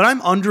things, but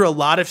I'm under a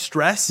lot of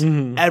stress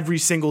every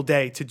single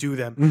day to do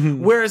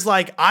them. Whereas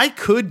I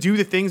could do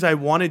the things I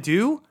want to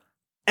do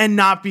and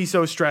not be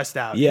so stressed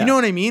out. You know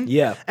what I mean?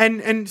 Yeah.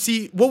 And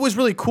see, what was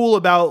really cool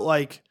about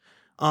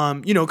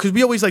because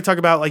we always talk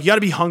about you got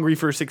to be hungry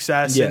for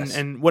success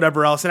and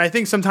whatever else. And I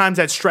think sometimes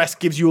that stress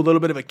gives you a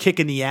little bit of a kick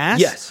in the ass.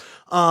 Yes.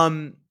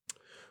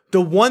 The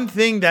one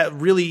thing that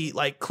really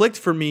clicked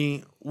for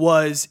me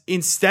was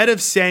instead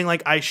of saying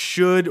I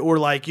should or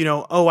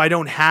oh, I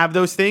don't have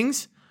those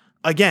things.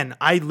 Again,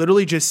 I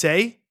literally just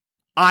say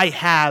I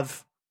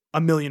have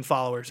 1 million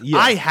followers. Yeah.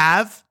 I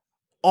have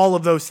all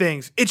of those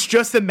things. It's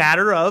just a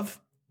matter of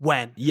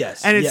when.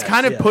 Yes. And it's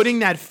kind of putting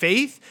that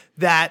faith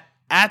that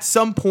at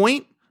some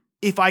point,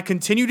 if I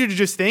continue to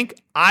just think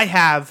I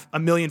have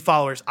 1 million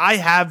followers, I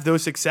have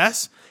those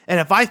success. And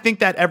if I think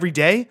that every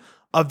day,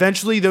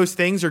 eventually those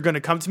things are going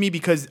to come to me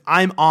because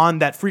I'm on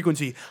that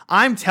frequency.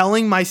 I'm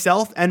telling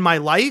myself and my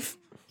life,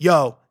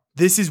 yo,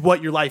 this is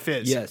what your life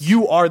is. Yes.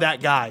 You are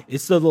that guy.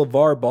 It's the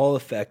LeVar Ball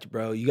effect,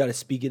 bro. You got to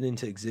speak it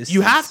into existence.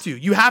 You have to.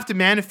 You have to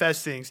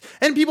manifest things.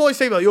 And people always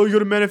say you got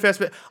to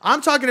manifest. But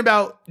I'm talking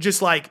about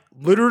just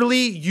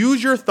literally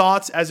use your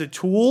thoughts as a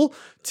tool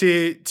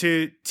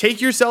to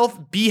take yourself,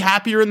 be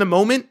happier in the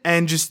moment,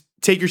 and just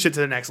take your shit to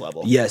the next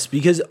level. Yes,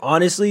 because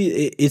honestly,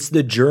 it's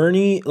the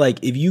journey.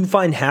 If you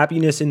find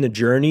happiness in the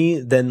journey,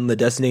 then the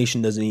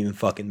destination doesn't even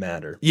fucking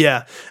matter.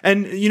 Yeah.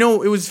 And,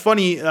 it was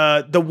funny.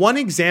 The one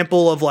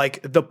example of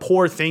the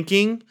poor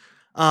thinking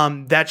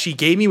that she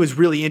gave me was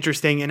really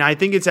interesting. And I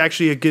think it's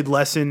actually a good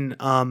lesson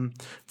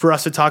for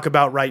us to talk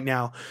about right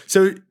now.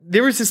 So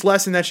there was this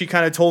lesson that she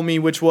kind of told me,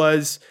 which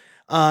was,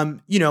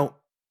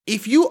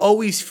 if you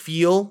always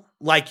feel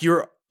like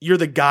you're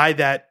the guy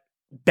that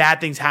bad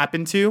things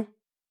happen to,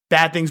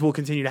 bad things will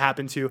continue to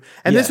happen to.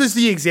 And this was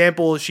the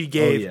example she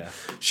gave. Oh, yeah.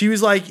 She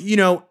was like,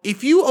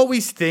 if you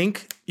always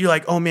think you're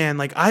oh man,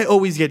 I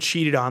always get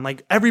cheated on.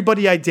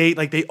 Everybody I date,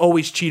 they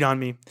always cheat on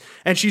me.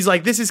 And she's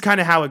like, this is kind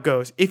of how it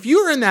goes. If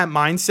you're in that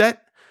mindset,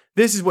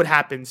 this is what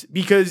happens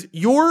because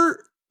you're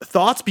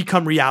thoughts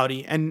become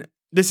reality. And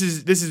this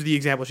is the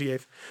example she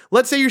gave.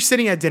 Let's say you're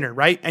sitting at dinner,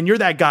 right? And you're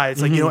that guy.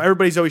 It's like,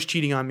 everybody's always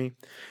cheating on me.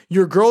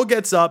 Your girl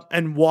gets up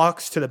and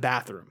walks to the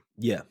bathroom.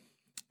 Yeah.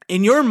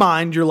 In your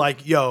mind, you're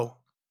like, yo,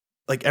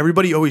 like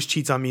everybody always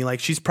cheats on me. Like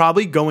she's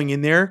probably going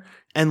in there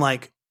and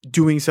like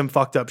doing some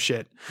fucked up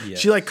shit. Yes.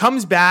 She like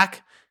comes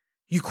back,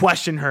 you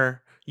question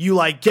her, you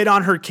like get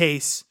on her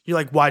case. You're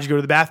like, why'd you go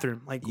to the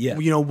bathroom? Like,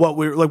 what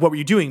were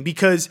you doing?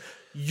 Because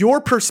your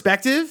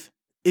perspective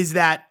is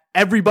that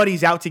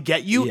everybody's out to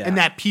get you and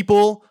that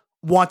people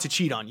want to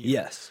cheat on you.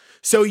 Yes.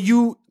 So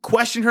you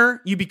question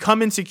her, you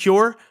become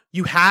insecure,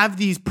 you have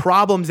these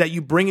problems that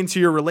you bring into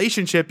your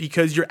relationship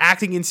because you're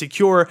acting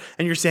insecure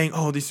and you're saying,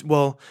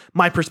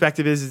 my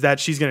perspective is that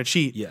she's going to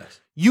cheat. Yes.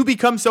 You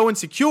become so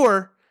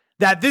insecure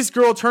that this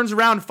girl turns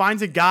around,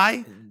 finds a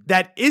guy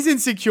that is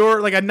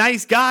insecure, like a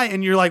nice guy.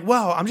 And you're like,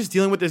 well, I'm just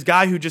dealing with this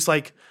guy who just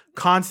like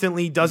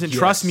constantly doesn't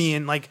trust me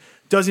and like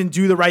doesn't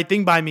do the right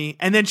thing by me.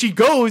 And then she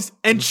goes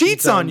and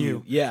cheats on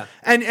you. Yeah.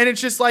 And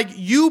it's just like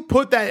you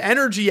put that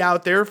energy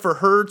out there for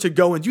her to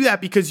go and do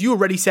that because you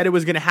already said it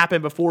was going to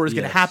happen before it was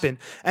going to happen.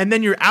 And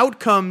then your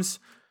outcomes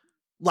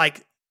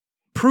like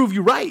prove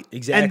you right.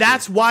 Exactly. And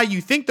that's why you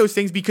think those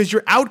things, because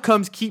your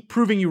outcomes keep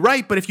proving you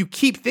right. But if you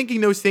keep thinking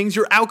those things,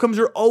 your outcomes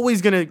are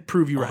always going to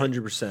prove you right.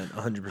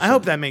 100%. I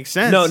hope that makes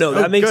sense. No,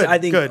 that makes, good, I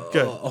think, good.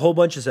 A whole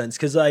bunch of sense.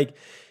 Because like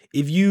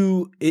if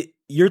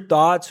your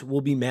thoughts will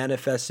be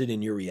manifested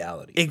in your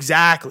reality.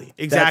 Exactly.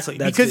 That's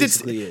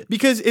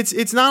because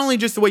it's not only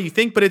just the way you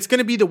think, but it's going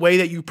to be the way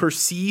that you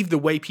perceive the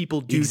way people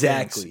do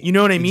things. You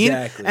know what I mean?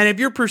 Exactly. And if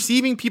you're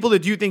perceiving people to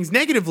do things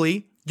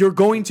negatively, you're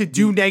going to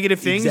do negative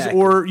things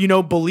or,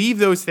 believe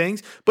those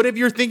things. But if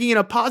you're thinking in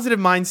a positive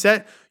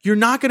mindset, you're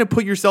not going to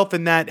put yourself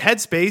in that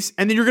headspace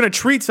and then you're going to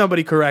treat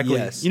somebody correctly.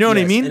 Yes, you know what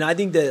I mean? And I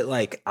think that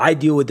like I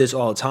deal with this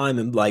all the time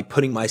and like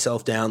putting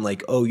myself down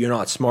like, oh, you're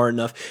not smart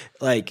enough.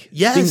 Like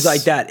things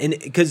like that. And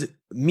because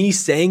me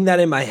saying that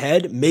in my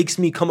head makes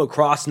me come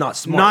across not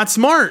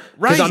smart.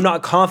 Right. Because I'm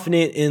not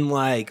confident in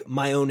like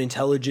my own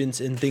intelligence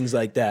and things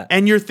like that.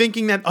 And you're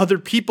thinking that other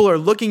people are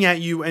looking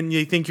at you and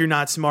they think you're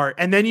not smart.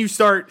 And then you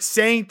start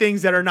saying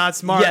things that are not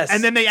smart. Yes.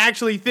 And then they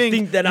actually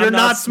think that you're I'm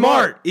not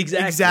smart.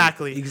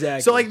 Exactly.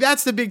 So like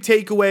that's the big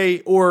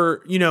takeaway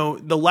or,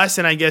 the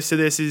lesson I guess to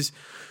this is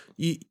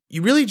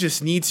you really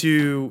just need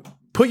to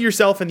put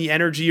yourself in the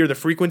energy or the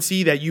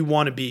frequency that you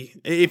want to be.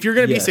 If you're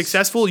going to be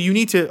successful, you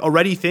need to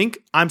already think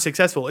I'm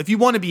successful. If you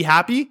want to be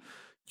happy,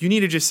 you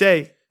need to just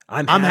say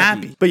I'm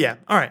happy. But yeah,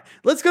 all right.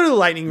 Let's go to the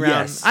lightning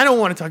round. Yes. I don't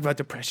want to talk about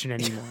depression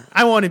anymore.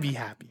 I want to be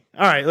happy.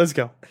 All right, let's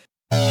go.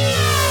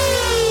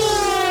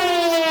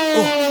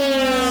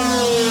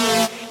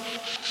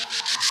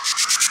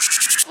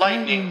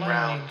 Lightning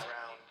round.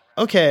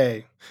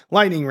 Okay,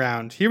 lightning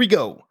round. Here we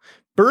go.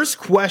 First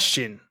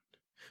question.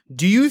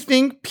 Do you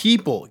think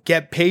people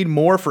get paid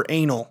more for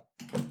anal?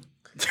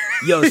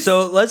 Yo,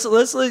 so let's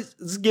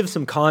give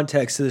some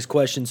context to this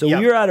question. So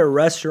we were at a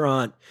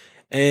restaurant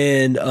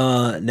and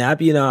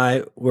Nappy and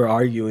I were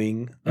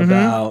arguing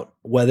about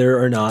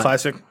whether or not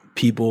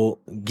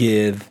people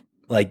get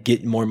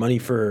more money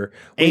for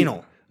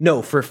anal.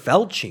 No, for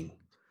felching.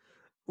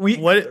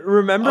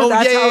 Remember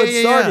that's how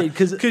it started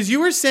because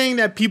you were saying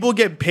that people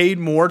get paid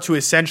more to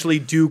essentially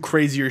do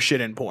crazier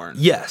shit in porn.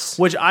 Yes,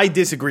 which I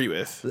disagree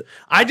with.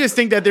 I just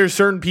think that there's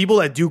certain people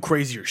that do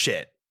crazier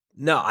shit.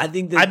 No, I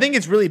think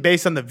it's really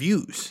based on the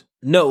views.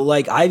 No,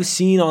 like I've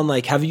seen on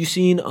like, have you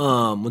seen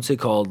what's it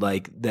called,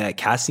 like that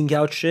casting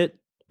couch shit?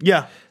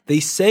 Yeah, they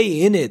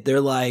say in it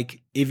they're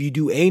like, if you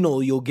do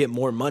anal, you'll get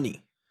more money.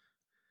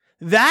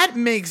 That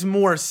makes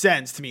more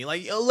sense to me,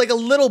 like a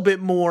little bit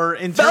more.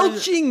 In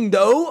felching,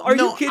 though, are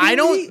you kidding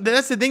me?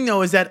 That's the thing,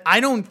 though, is that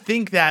I don't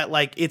think that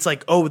like it's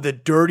like, oh, the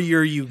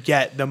dirtier you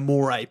get, the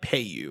more I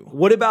pay you.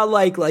 What about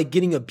like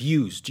getting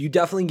abused? You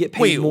definitely get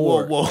paid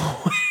more. Whoa.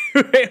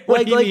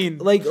 What do you mean?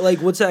 Like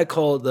what's that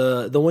called?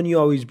 The one you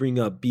always bring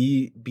up,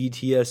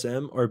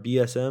 BTSM or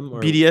BSM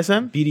or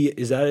BDSM?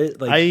 Is that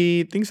it? Like,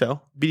 I think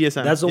so.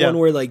 BDSM. That's the one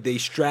where like they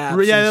strap.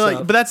 Yeah,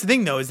 but that's the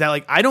thing though, is that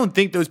like I don't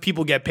think those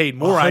people get paid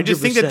more. 100%. I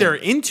just think that they're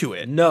into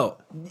it. No,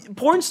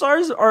 porn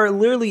stars are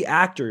literally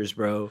actors,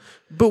 bro.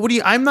 But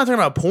I'm not talking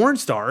about porn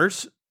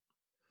stars.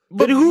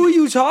 But who are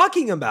you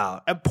talking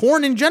about?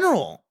 Porn in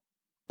general.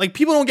 Like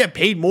people don't get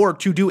paid more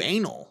to do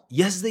anal.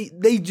 Yes,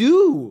 they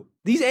do.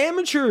 These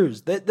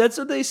amateurs, that's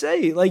what they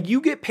say. Like, you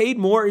get paid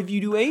more if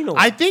you do anal.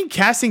 I think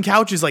casting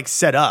couch is like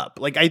set up.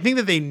 Like, I think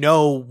that they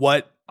know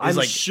what is I'm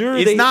like. Sure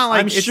it's not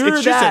like it's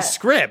just a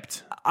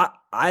script.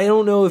 I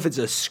don't know if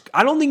it's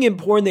I don't think in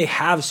porn they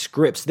have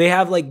scripts. They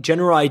have like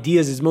general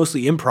ideas. It's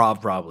mostly improv,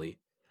 probably.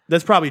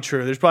 That's probably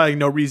true. There's probably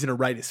no reason to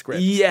write a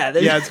script. Yeah,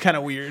 it's kind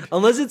of weird.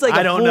 Unless it's like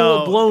a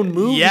full-blown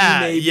movie.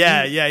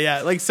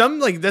 Yeah. Like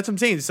that's what I'm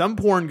saying. Some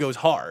porn goes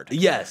hard.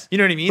 Yes, you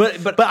know what I mean.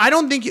 But I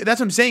don't think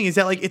that's what I'm saying. Is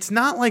that like it's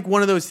not like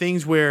one of those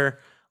things where,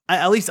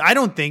 at least I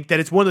don't think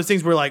that it's one of those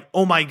things where like,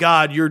 oh my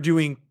god, you're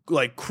doing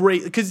like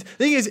crazy. Because the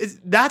thing is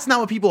that's not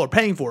what people are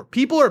paying for.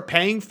 People are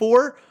paying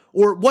for,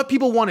 or what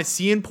people want to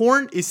see in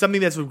porn is something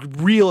that's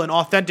real and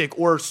authentic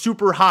or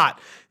super hot.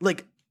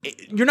 Like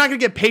you're not gonna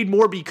get paid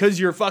more because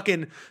you're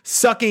fucking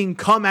sucking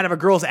cum out of a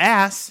girl's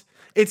ass.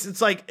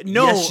 It's like,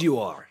 no. Yes, you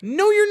are.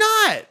 No, you're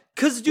not.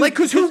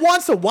 Because who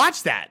wants to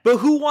watch that? But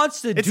who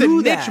wants to it's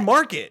do that? It's a niche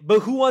market. But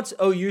who wants?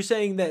 Oh, you're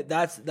saying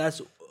that's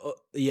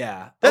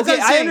yeah. That's okay,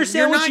 what I'm saying. I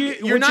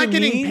understand You're not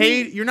getting mean.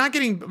 paid. You're not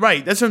getting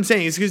right. That's what I'm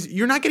saying. Is because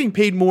you're not getting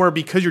paid more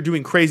because you're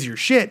doing crazier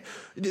shit.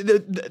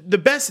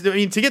 The best. I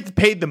mean, to get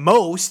paid the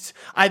most,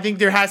 I think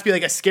there has to be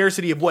like a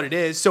scarcity of what it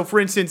is. So, for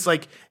instance,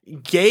 like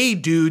gay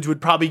dudes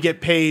would probably get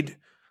paid.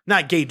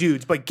 Not gay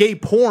dudes, but gay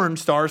porn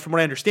stars, from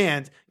what I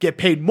understand, get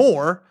paid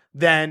more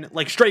than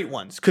like straight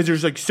ones because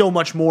there's like so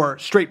much more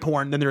straight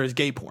porn than there is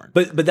gay porn.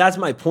 But that's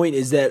my point,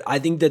 is that I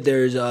think that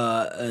there's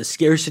a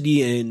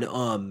scarcity in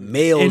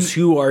males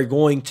who are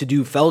going to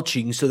do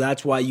felching, so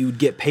that's why you'd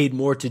get paid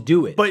more to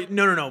do it. But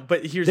no.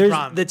 But here's the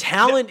problem: the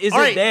talent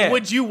isn't there.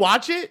 Would you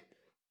watch it?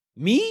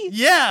 Me?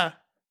 Yeah.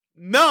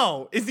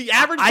 No. Is the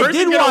average person I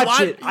did gonna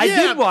watch it. I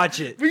did watch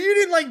it. But you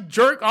didn't like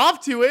jerk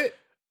off to it.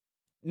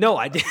 No,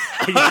 I did.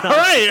 All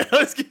right.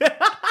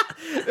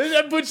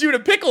 That puts you in a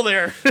pickle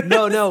there.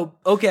 No.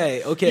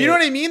 Okay. You know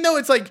what I mean, though?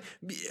 It's like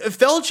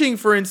felching,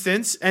 for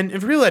instance, and for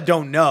people that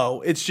don't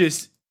know, it's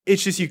just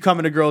you come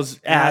in a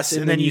girl's ass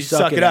and then you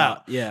suck it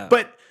out. Yeah.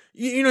 But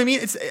you know what I mean?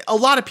 It's a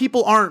lot of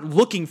people aren't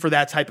looking for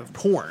that type of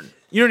porn.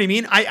 You know what I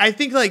mean? I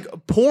think like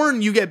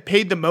porn, you get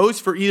paid the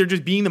most for either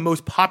just being the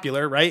most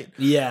popular, right?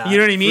 Yeah. You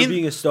know what I mean? For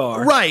being a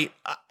star. Right.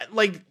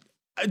 Like,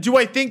 do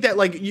I think that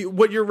like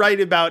what you're right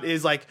about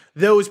is like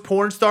those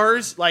porn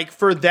stars, like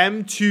for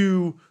them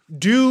to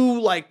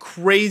do like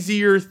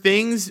crazier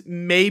things,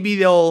 maybe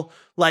they'll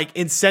like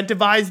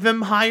incentivize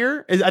them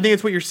higher? I think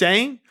that's what you're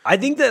saying. I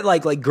think that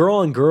like girl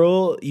on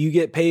girl, you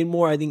get paid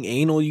more. I think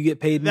anal, you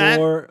get paid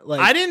more. Like,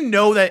 I didn't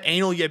know that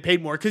anal you get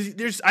paid more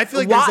because I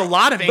feel like there's a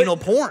lot of anal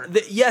porn.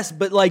 Yes,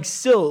 but like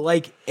still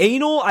like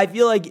anal, I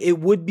feel like it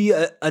would be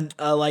a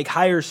like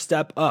higher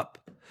step up.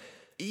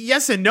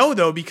 Yes and no,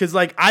 though, because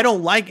like I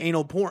don't like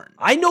anal porn.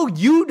 I know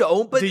you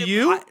don't, but do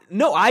you?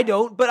 No, I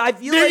don't. But I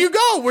feel there you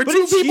go. We're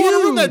two people in a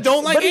room that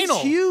don't like anal.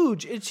 It's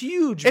huge. It's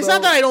huge. It's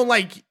not that I don't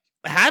like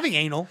having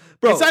anal,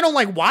 bro. It's that I don't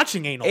like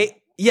watching anal.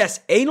 Yes,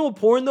 anal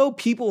porn though,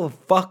 people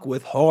fuck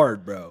with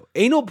hard, bro.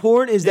 Anal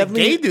porn is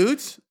definitely gay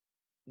dudes.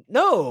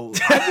 No,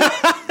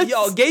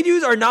 gay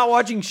dudes are not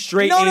watching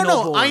straight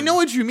anal porn. I know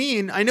what you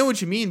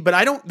mean, but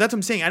I don't. That's what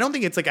I'm saying. I don't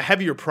think it's like a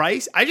heavier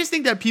price. I just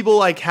think that people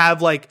like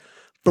have like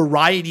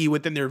variety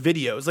within their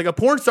videos. Like a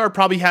porn star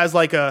probably has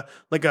like a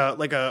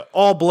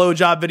all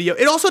blowjob video.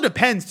 It also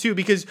depends too,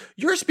 because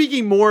you're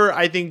speaking more,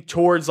 I think,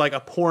 towards like a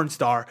porn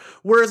star.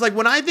 Whereas like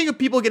when I think of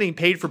people getting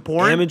paid for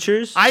porn,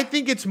 amateurs, I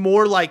think it's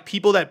more like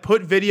people that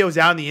put videos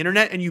out on the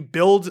internet and you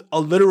build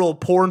a literal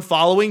porn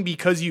following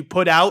because you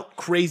put out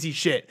crazy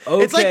shit.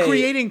 Okay. It's like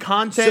creating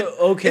content.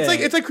 So, okay.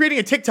 It's like creating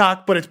a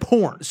TikTok, but it's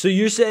porn. So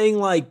you're saying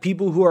like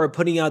people who are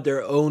putting out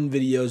their own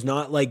videos,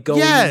 not like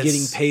going and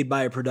getting paid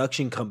by a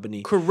production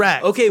company.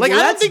 Correct. Okay, like well,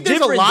 I don't think there's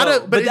a lot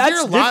of, but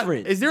that's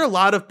different. Is there a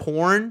lot of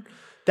porn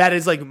that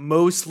is like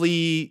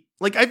mostly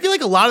like I feel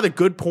like a lot of the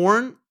good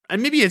porn,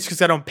 and maybe it's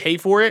because I don't pay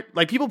for it.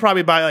 Like people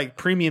probably buy like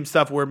premium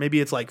stuff where maybe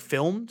it's like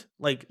filmed,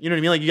 like you know what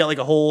I mean. Like you got like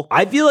a whole.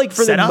 I feel like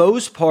for setup. the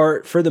most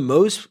part,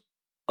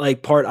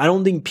 I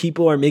don't think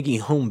people are making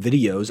home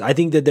videos. I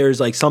think that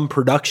there's like some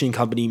production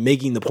company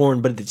making the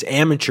porn, but it's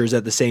amateurs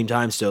at the same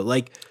time still.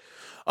 Like.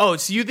 Oh,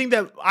 so you think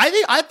that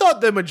I thought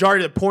the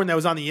majority of the porn that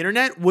was on the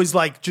internet was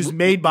like just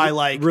made by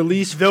like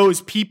release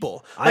those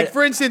people. Like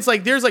for instance,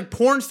 like there's like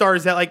porn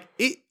stars that like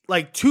it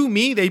like to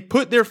me they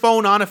put their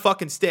phone on a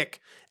fucking stick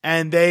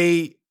and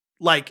they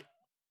like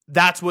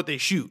that's what they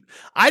shoot.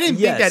 I didn't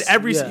think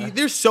that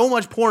there's so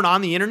much porn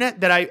on the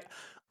internet that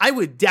I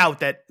would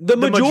doubt that the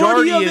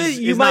majority of it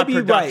is might be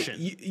production.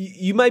 Right.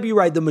 You might be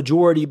right, the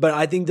majority, but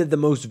I think that the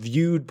most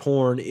viewed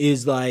porn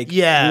is like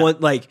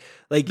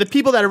like the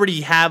people that already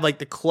have like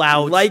the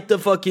clout, like the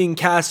fucking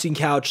casting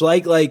couch,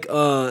 like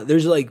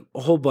there's like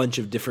a whole bunch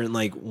of different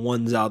like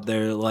ones out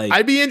there. Like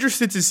I'd be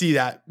interested to see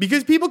that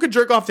because people could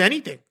jerk off to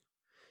anything.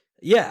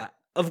 Yeah,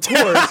 of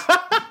course.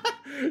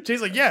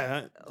 Jay's like,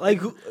 yeah.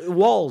 Like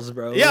walls,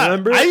 bro. Yeah,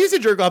 remember? I used to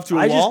jerk off to a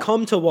wall. I just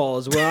come to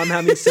walls when I'm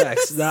having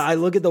sex. I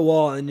look at the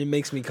wall and it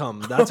makes me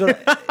come. That's what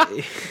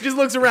he just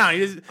looks around.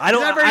 He's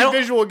not a very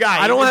visual guy.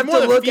 I don't have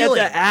to look at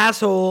the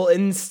asshole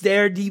and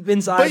stare deep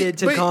inside it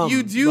to come. But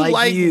you do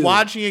like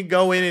watching it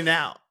go in and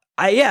out.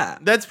 Yeah.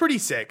 That's pretty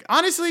sick.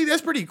 Honestly,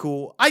 that's pretty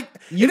cool.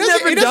 You've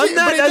never done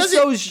that? That's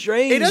so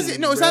strange. It doesn't.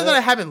 No, it's not that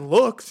I haven't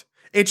looked.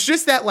 It's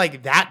just that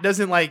like that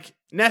doesn't like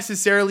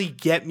necessarily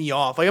get me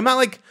off. Like I'm not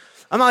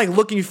like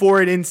looking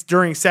for it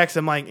during sex.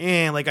 I'm like,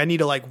 like I need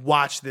to like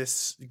watch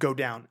this go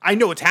down. I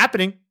know what's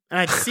happening and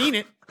I've seen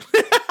it.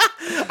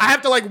 I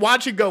have to like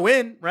watch it go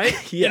in, right?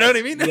 Yes, you know what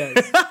I mean?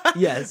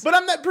 Yes. But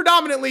I'm not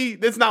predominantly.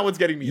 That's not what's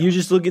getting me. You're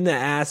just looking at the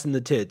ass and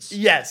the tits.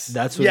 Yes,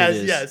 that's what it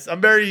is. Yes, I'm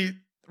very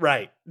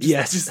right.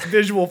 Just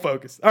visual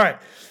focus. All right.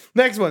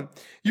 Next one.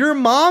 Your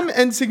mom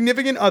and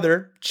significant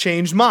other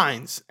changed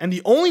minds, and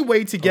the only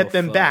way to get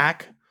them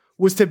back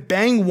was to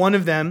bang one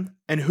of them.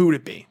 And who'd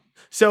it be?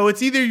 So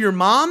it's either your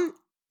mom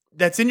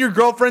that's in your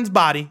girlfriend's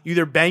body. You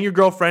either bang your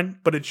girlfriend,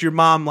 but it's your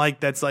mom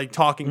that's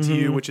talking to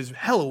you, which is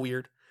hella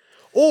weird.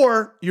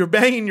 Or you're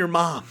banging your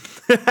mom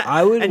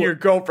and your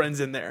girlfriend's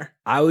in there.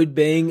 I would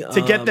bang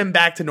to get them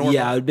back to normal.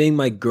 Yeah, I would bang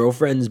my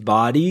girlfriend's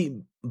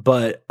body,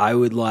 but I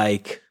would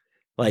like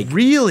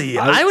really?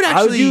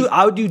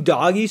 I would do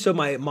doggy so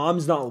my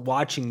mom's not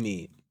watching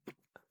me.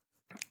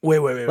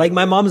 Wait.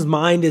 My mom's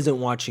mind isn't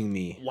watching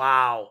me.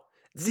 Wow.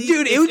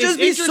 Dude, it would just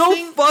be so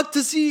fucked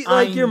to see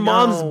your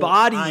mom's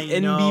body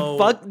and be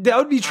fucked. That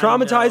would be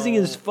traumatizing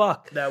as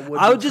fuck. That would.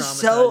 I would just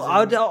tell.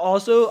 I'd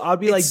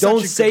be like,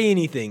 don't say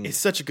anything. It's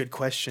such a good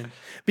question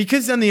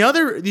because then the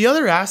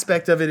other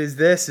aspect of it is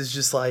this is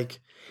just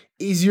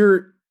is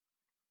your,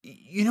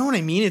 you know what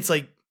I mean? It's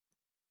like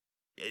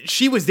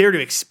she was there to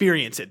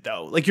experience it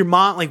though. Like your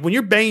mom, when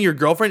you're banging your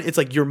girlfriend, it's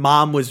like your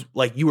mom was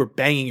you were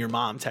banging your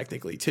mom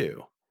technically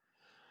too.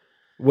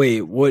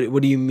 Wait,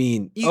 what do you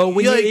mean? When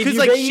you're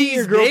banging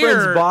your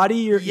girlfriend's body,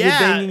 you're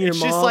banging your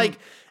mom. It's just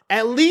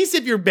at least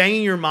if you're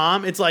banging your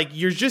mom, it's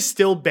you're just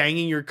still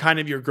banging your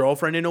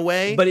girlfriend in a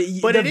way. But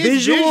it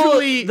is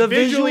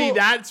visually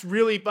that's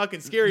really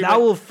fucking scary. That's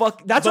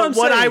what I'm saying.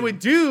 What I would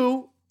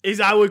do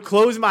is I would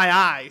close my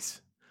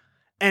eyes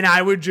and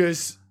I would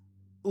just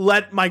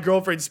let my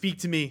girlfriend speak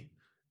to me,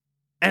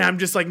 and I'm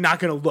just not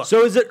gonna look.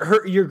 So is it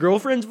your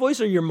girlfriend's voice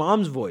or your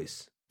mom's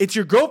voice? It's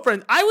your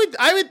girlfriend. I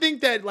would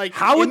think that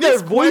how would their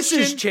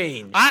voices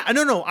change? I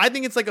don't know. I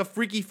think it's a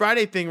Freaky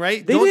Friday thing,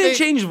 right? They didn't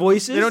change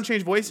voices. They don't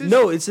change voices?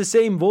 No, it's the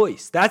same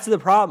voice. That's the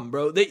problem,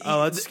 bro.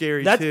 That's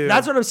scary too.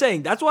 That's what I'm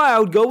saying. That's why I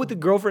would go with the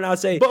girlfriend. I would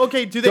say, but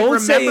okay, do they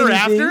remember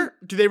after?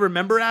 Do they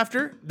remember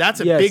after? That's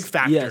a big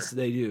factor. Yes,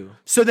 they do.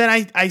 So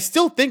then I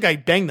still think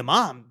I'd bang the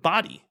mom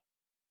body.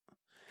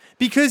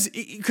 Because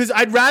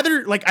I'd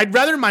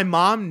rather my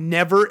mom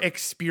never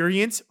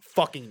experience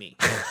fucking me.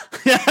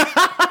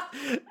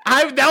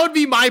 That would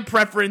be my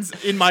preference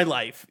in my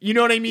life. You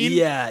know what I mean?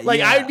 Yeah.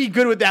 I would be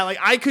good with that.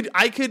 I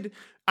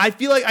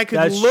feel like I could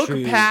That's look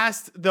true.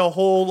 past the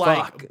whole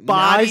body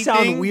I sound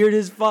thing. weird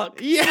as fuck.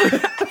 Yeah.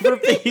 For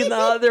picking the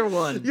other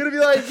one. You're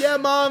gonna be yeah,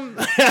 mom.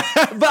 But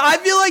I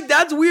feel like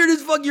that's weird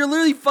as fuck. You're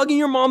literally fucking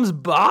your mom's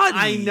body.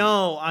 I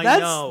know. I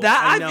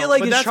feel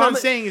like that's what I'm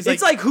saying.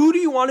 It's who do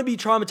you want to be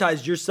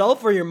traumatized,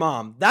 yourself or your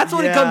mom? That's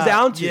what it comes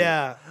down to.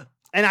 Yeah.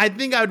 And I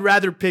think I'd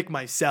rather pick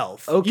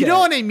myself. Okay. You know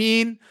what I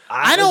mean?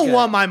 I don't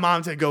want my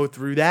mom to go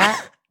through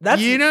that.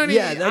 You know what I mean?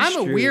 Yeah, that's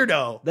I'm a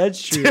weirdo.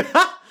 That's true.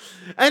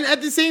 And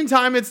at the same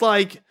time, it's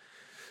I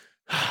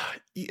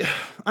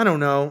don't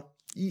know.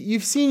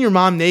 You've seen your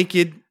mom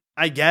naked,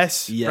 I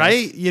guess,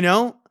 right? You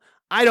know?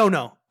 I don't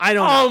know.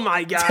 Oh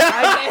my God.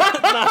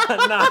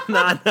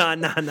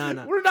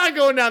 No. We're not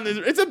going down this.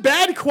 It's a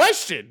bad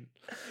question.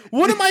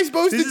 What am I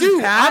supposed to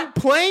do? I'm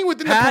playing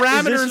within the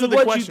parameters of the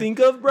question. What you think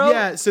of, bro?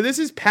 Yeah, so this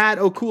is Pat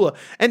Okula.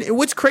 And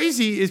what's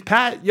crazy is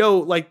Pat,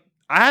 I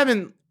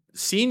haven't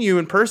seen you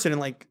in person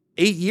in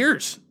 8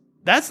 years.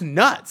 That's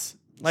nuts.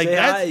 Say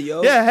hi,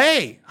 yo. Yeah,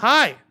 hey,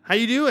 hi. How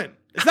you doing?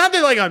 It's not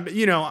that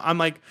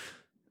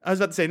I was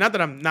about to say, not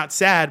that I'm not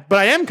sad, but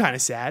I am kind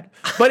of sad.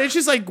 But it's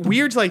just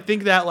weird to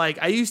think that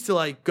I used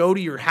to go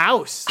to your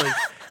house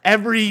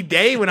every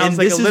day when I was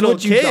a little kid. This is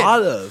what you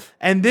thought of.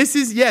 And this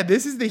is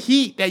the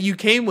heat that you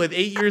came with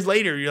 8 years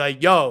later. You're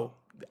yo,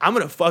 I'm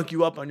going to fuck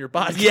you up on your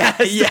podcast.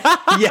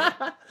 Yeah.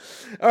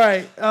 All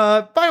right.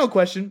 Final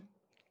question.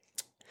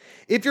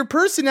 If your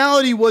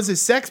personality was a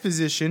sex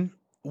position,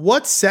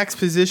 what sex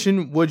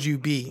position would you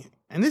be?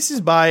 And this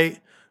is by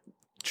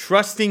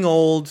Trusting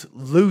Old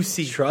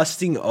Lucy.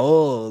 Trusting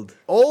Old.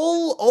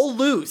 Old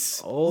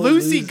Loose.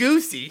 Loosey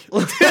Goosey.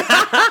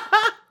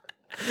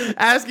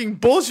 Asking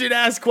bullshit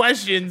ass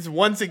questions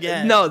once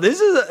again. No, this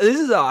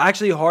is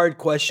actually a hard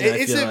question.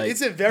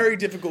 It's a very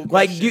difficult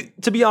question.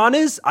 To be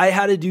honest, I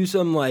had to do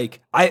some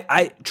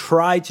I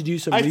tried to do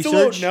some research. I still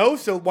don't know,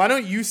 so why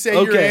don't you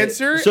say your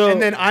answer and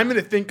then I'm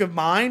going to think of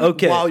mine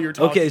while you're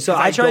talking. Okay, so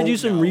I tried to do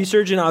some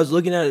research and I was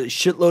looking at a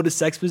shitload of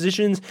sex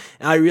positions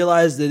and I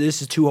realized that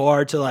this is too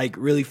hard to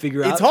really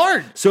figure out. It's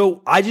hard.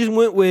 So I just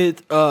went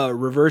with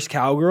reverse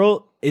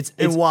cowgirl.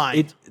 And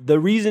why? The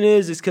reason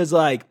is because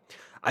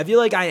I feel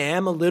like I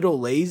am a little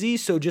lazy,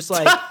 so just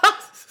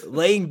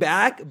laying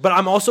back, but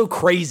I'm also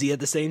crazy at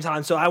the same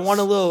time. So I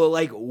want a little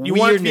weirdness. You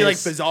want it to be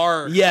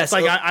bizarre. Yes,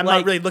 it's I'm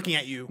not really looking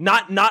at you.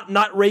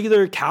 Not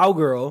regular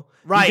cowgirl,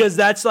 right? Because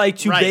that's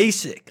too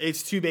basic.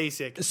 It's too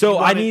basic. So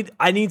I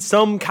need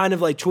some kind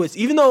of twist.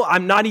 Even though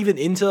I'm not even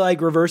into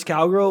reverse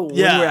cowgirl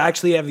when we're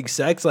actually having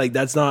sex,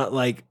 that's not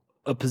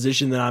a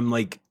position that I'm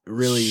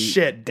really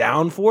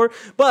down for.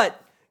 But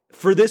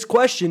for this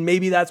question,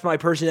 maybe that's my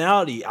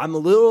personality. I'm a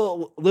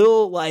little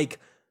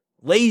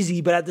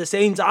lazy, but at the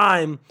same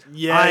time,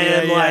 I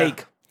am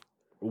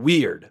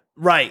weird.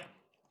 Right.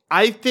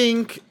 I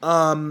think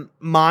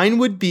mine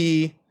would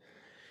be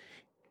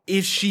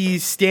if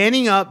she's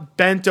standing up,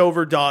 bent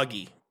over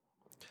doggy.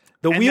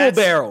 The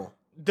wheelbarrow.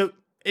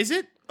 Is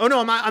it? Oh no,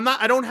 I'm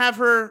not. I don't have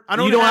her.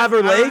 You don't have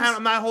her legs?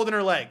 I'm not holding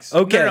her legs.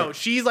 Okay. No.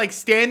 She's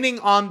standing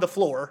on the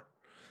floor.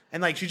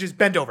 and like she just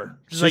bent over.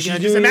 Just So like she's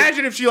just doing-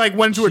 imagine if she like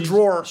went to a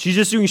drawer. She's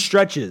just doing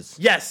stretches.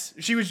 Yes,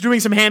 she was doing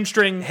some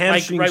hamstring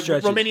like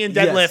stretches. Romanian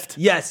deadlift.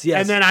 Yes.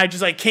 And then I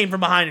just like came from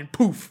behind and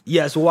poof.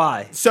 Yes,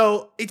 why?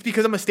 So it's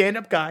because I'm a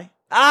stand-up guy.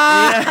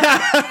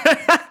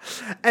 Ah!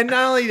 And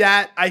not only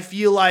that, I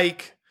feel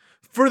like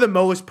for the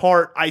most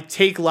part, I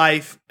take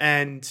life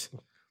and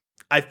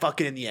I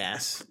fuck it in the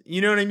ass.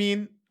 You know what I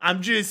mean?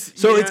 I'm just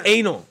So it's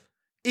anal.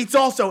 It's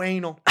also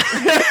anal.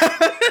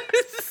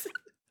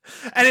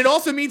 And it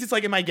also means it's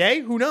like, am I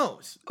gay? Who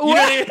knows? You know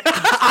what I mean?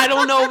 I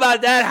don't know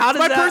about that. How does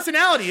My that?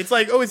 personality. It's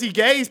like, oh, is he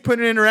gay? He's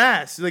putting it in her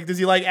ass. Like, does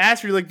he like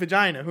ass or like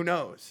vagina? Who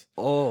knows?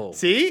 Oh.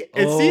 See?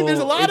 There's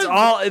a lot It's of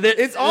all-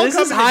 it's all this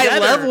is coming high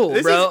together.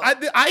 level, bro.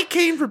 I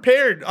came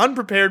prepared,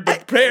 unprepared,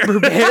 but prepared.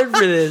 Prepared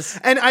for this.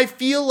 And I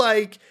feel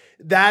like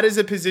that is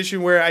a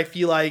position where I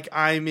feel like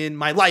I'm in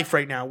my life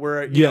right now,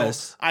 where you know,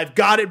 I've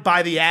got it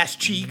by the ass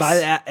cheeks, By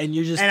that, and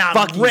you're just and I'm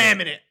fucking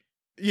ramming it.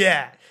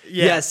 Yeah.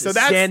 Yes, So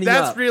standing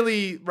that's up.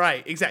 really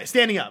right. Exactly.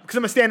 Standing up because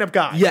I'm a stand-up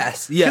guy.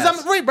 Yes. Because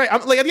I'm right.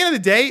 I'm like at the end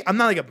of the day, I'm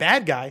not like a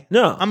bad guy.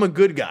 No. I'm a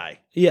good guy,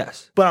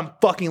 Yes. but I'm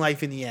fucking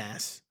life in the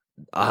ass.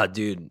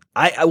 Dude.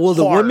 Well,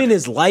 the Hard. woman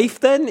is life.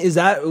 Then is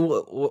that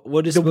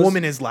what is The supposed-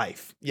 woman is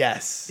life.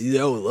 Yes.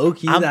 Yo,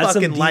 Loki. I'm That's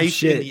some fucking deep life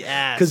shit. in the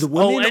ass. Because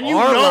women and you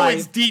are know life.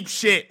 it's deep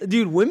shit.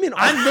 Dude, women are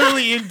I'm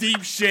literally in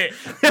deep shit.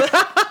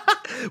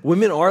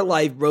 women are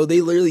life, bro.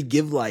 They literally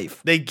give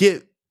life. They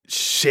get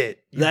shit.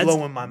 You're blowing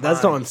my mind.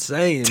 That's what I'm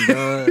saying,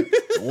 bro.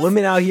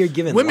 Women out here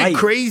giving Women life.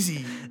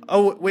 crazy.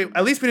 Oh wait,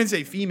 at least we didn't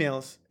say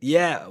females.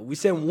 Yeah, we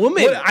said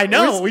women. What? I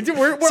know. We're See,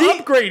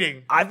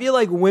 upgrading. I feel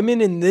like women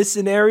in this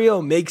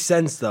scenario make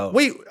sense though.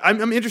 Wait,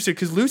 I'm interested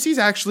because Lucy's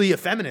actually a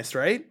feminist,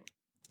 right?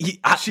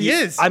 She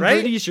is, I'm right?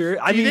 pretty sure.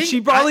 I Do you mean, think-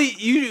 she probably.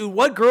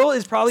 What girl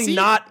is probably See-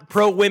 not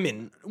pro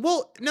women?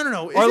 Well,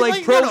 no. Is Or it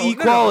like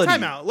pro-equality.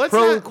 Time out. Let's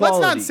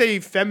Pro-equality. not say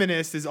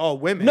feminist is all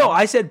women. No,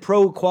 I said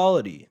pro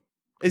equality.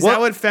 Is that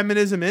what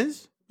feminism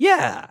is?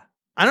 Yeah.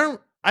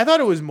 I thought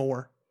it was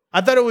more.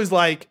 I thought it was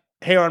like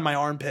hair on my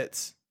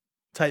armpits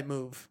type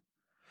move.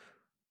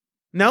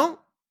 No?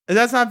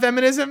 That's not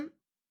feminism?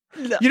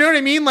 No. You know what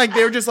I mean? Like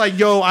they were just like,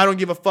 yo, I don't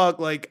give a fuck.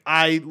 Like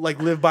I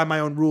like live by my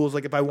own rules.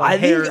 Like if I want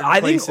hair in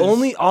I think places.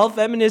 only all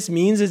feminist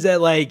means is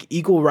that like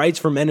equal rights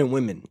for men and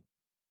women.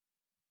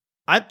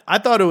 I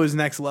thought it was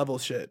next level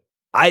shit.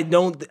 I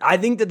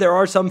think that there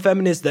are some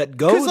feminists that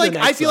go Because the like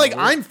next I feel like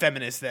level. I'm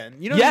feminist then.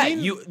 You know yeah, what I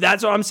mean?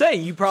 that's what I'm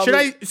saying. You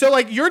probably So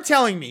like you're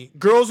telling me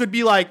girls would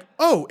be like,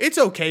 oh, it's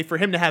okay for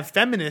him to have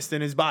feminist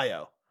in his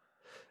bio.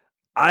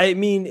 I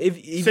mean,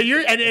 if So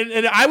you're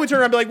and I would turn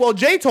around and be like, well,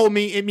 Jay told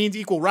me it means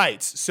equal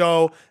rights,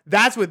 so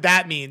that's what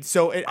that means.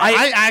 So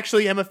I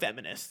actually am a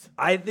feminist.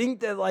 I think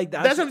that like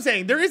That's what I'm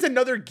saying. There is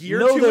another gear.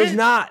 No, to there's it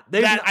not.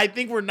 There's that not. I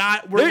think we're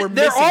not. there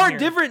missing are here.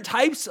 different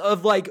types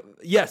of like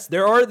yes,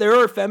 there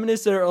are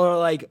feminists that are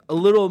like a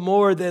little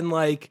more than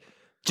like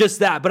just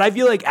that. But I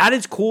feel like at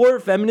its core,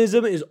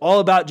 feminism is all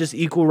about just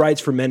equal rights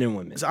for men and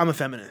women. So I'm a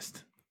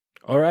feminist.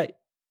 All right.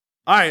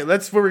 All right,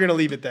 that's where we're gonna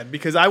leave it then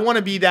because I want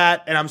to be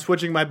that, and I'm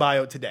switching my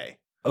bio today.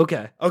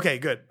 Okay. Okay,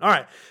 good. All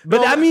right, But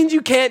No, that means you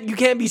can't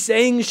be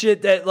saying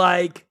shit that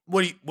like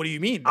what do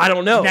you mean? I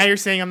don't know. Now you're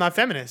saying I'm not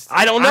feminist.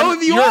 I don't know if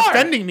you you're are.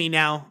 offending me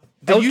now.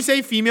 Did Okay. you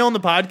say female in the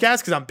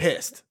podcast? Because I'm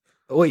pissed.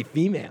 wait,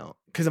 female.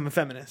 Because I'm a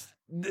feminist.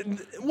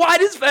 Why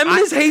does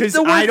feminists hate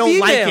the word I don't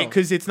female? like it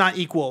because it's not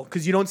equal.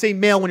 Because you don't say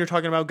male when you're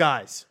talking about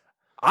guys.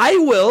 I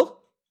will.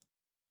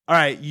 All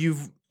right,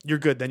 you're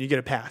good. Then you get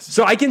a pass.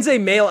 So I can say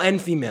male and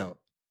female.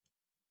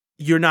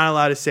 You're not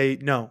allowed to say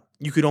no.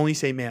 You could only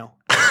say male.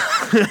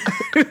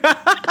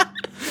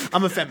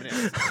 I'm a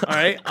feminist. All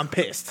right, I'm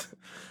pissed.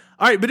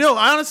 All right, but no,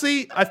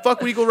 honestly, I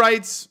fuck with equal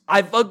rights.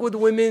 I fuck with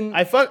women.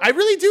 I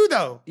really do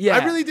though. Yeah,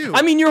 I really do.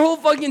 I mean, your whole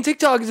fucking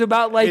TikTok is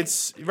about like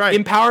It's right.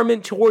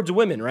 empowerment towards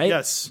women, right?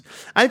 Yes.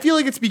 I feel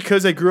like it's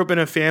because I grew up in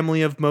a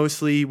family of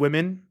mostly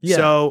women. Yeah.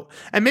 So,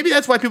 and maybe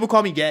that's why people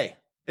call me gay.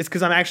 It's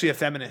because I'm actually a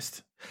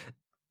feminist.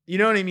 You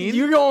know what I mean?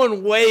 You're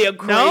going way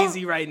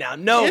crazy right now.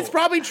 No, It's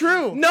probably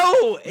true.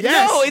 no, Yes.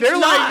 no, it's They're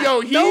not. like,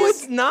 yo, no,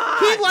 it's not.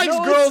 He likes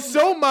No, girls it's-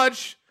 so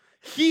much.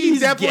 He He's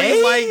definitely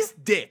gay? likes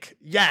dick.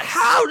 Yes.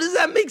 How does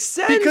that make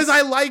sense? Because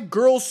I like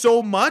girls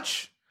so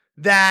much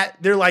that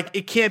they're like,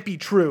 it can't be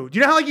true. Do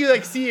you know how like you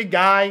like see a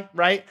guy,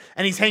 right?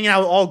 And he's hanging out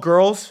with all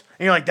girls,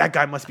 and you're like, that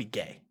guy must be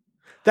gay.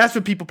 That's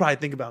what people probably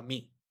think about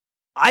me.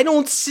 I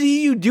don't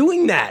see you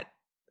doing that.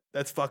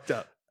 That's fucked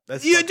up.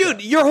 That's You, fucked dude,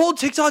 up. your whole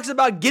TikTok's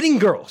about getting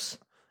girls.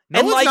 No,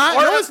 it's not.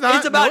 No, it's not.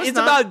 It's about No, it's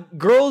not. about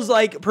girls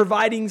like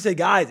providing to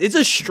guys. It's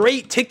a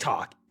straight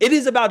TikTok. It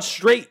is about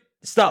straight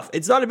stuff.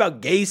 It's not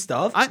about gay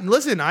stuff.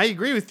 Listen, I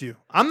agree with you.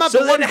 I'm not So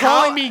the one then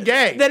how- calling me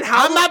gay. then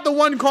how- I'm not the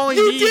one calling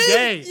you me did.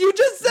 gay. You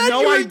just said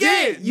No, you were I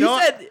gay. did. You No,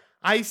 said.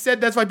 I said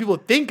that's why people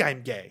think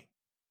I'm gay.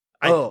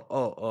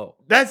 Oh.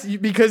 That's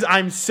because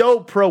I'm so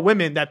pro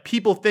women that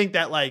people think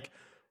that like,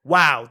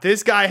 wow,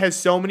 this guy has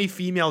so many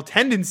female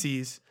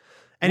tendencies.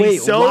 And Wait,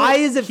 he's so, why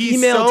is it he's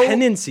female so-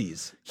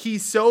 tendencies?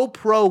 He's so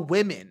pro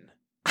women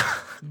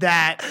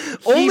that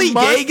only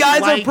gay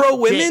guys are pro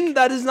women. dick.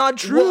 That is not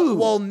true.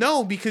 Well,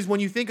 no, because when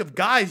you think of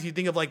guys, you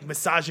think of like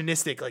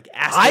misogynistic, like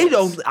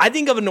assholes. I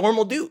think of a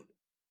normal dude.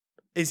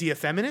 Is he a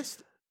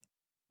feminist?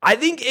 I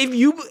think if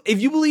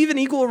you believe in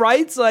equal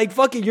rights, like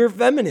fucking, you're a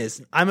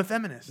feminist. I'm a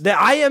feminist. That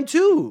I am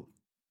too.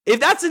 If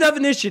that's the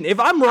definition, if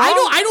I'm wrong,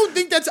 I don't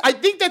think that's. I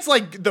think that's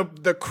like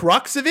the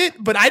crux of it,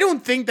 but I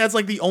don't think that's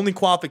like the only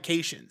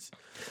qualifications.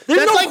 There's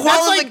that's no like,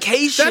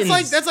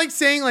 qualifications. That's like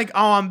saying like,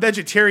 oh, I'm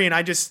vegetarian.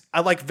 I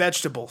like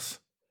vegetables.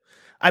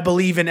 I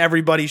believe in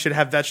everybody should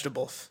have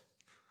vegetables.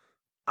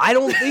 I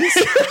don't think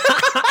so.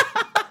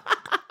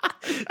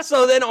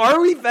 So then, are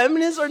we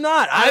feminists or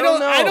not? I don't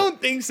know. I don't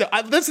think so.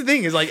 That's the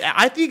thing is like,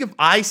 I think if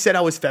I said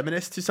I was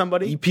feminist to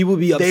somebody, people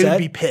would be upset. They would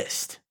be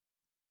pissed.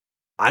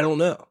 I don't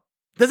know.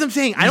 That's what I'm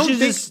saying. I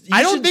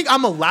don't think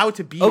I'm allowed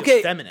to be a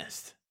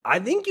feminist. I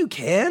think you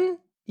can.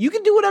 You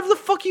can do whatever the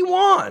fuck you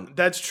want.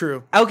 That's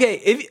true. Okay,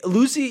 if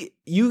Lucy,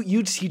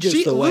 you teach us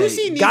the way.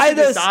 Lucy needs to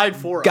decide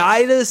for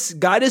us.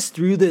 Guide us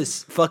through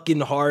this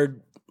fucking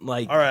hard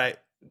all right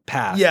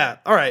path. Yeah.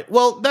 All right.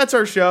 Well, that's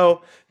our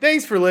show.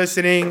 Thanks for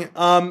listening.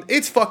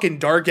 It's fucking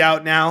dark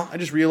out now. I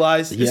just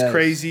realized it's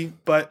crazy,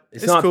 but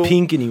it's not cool.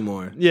 Pink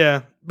anymore.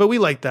 Yeah, but we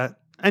like that.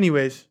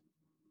 Anyways,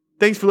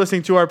 thanks for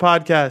listening to our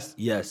podcast.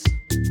 Yes.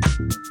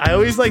 I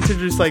always like to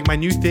just like my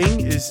new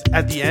thing is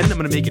at the end I'm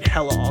gonna make it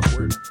hella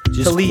awkward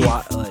just to leave.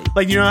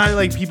 Like you know how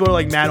like people are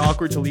like mad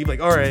awkward to leave.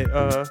 Like all right,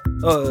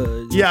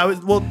 yeah.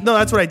 No,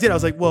 that's what I did. I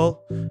was like,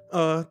 well,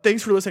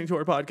 thanks for listening to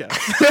our podcast.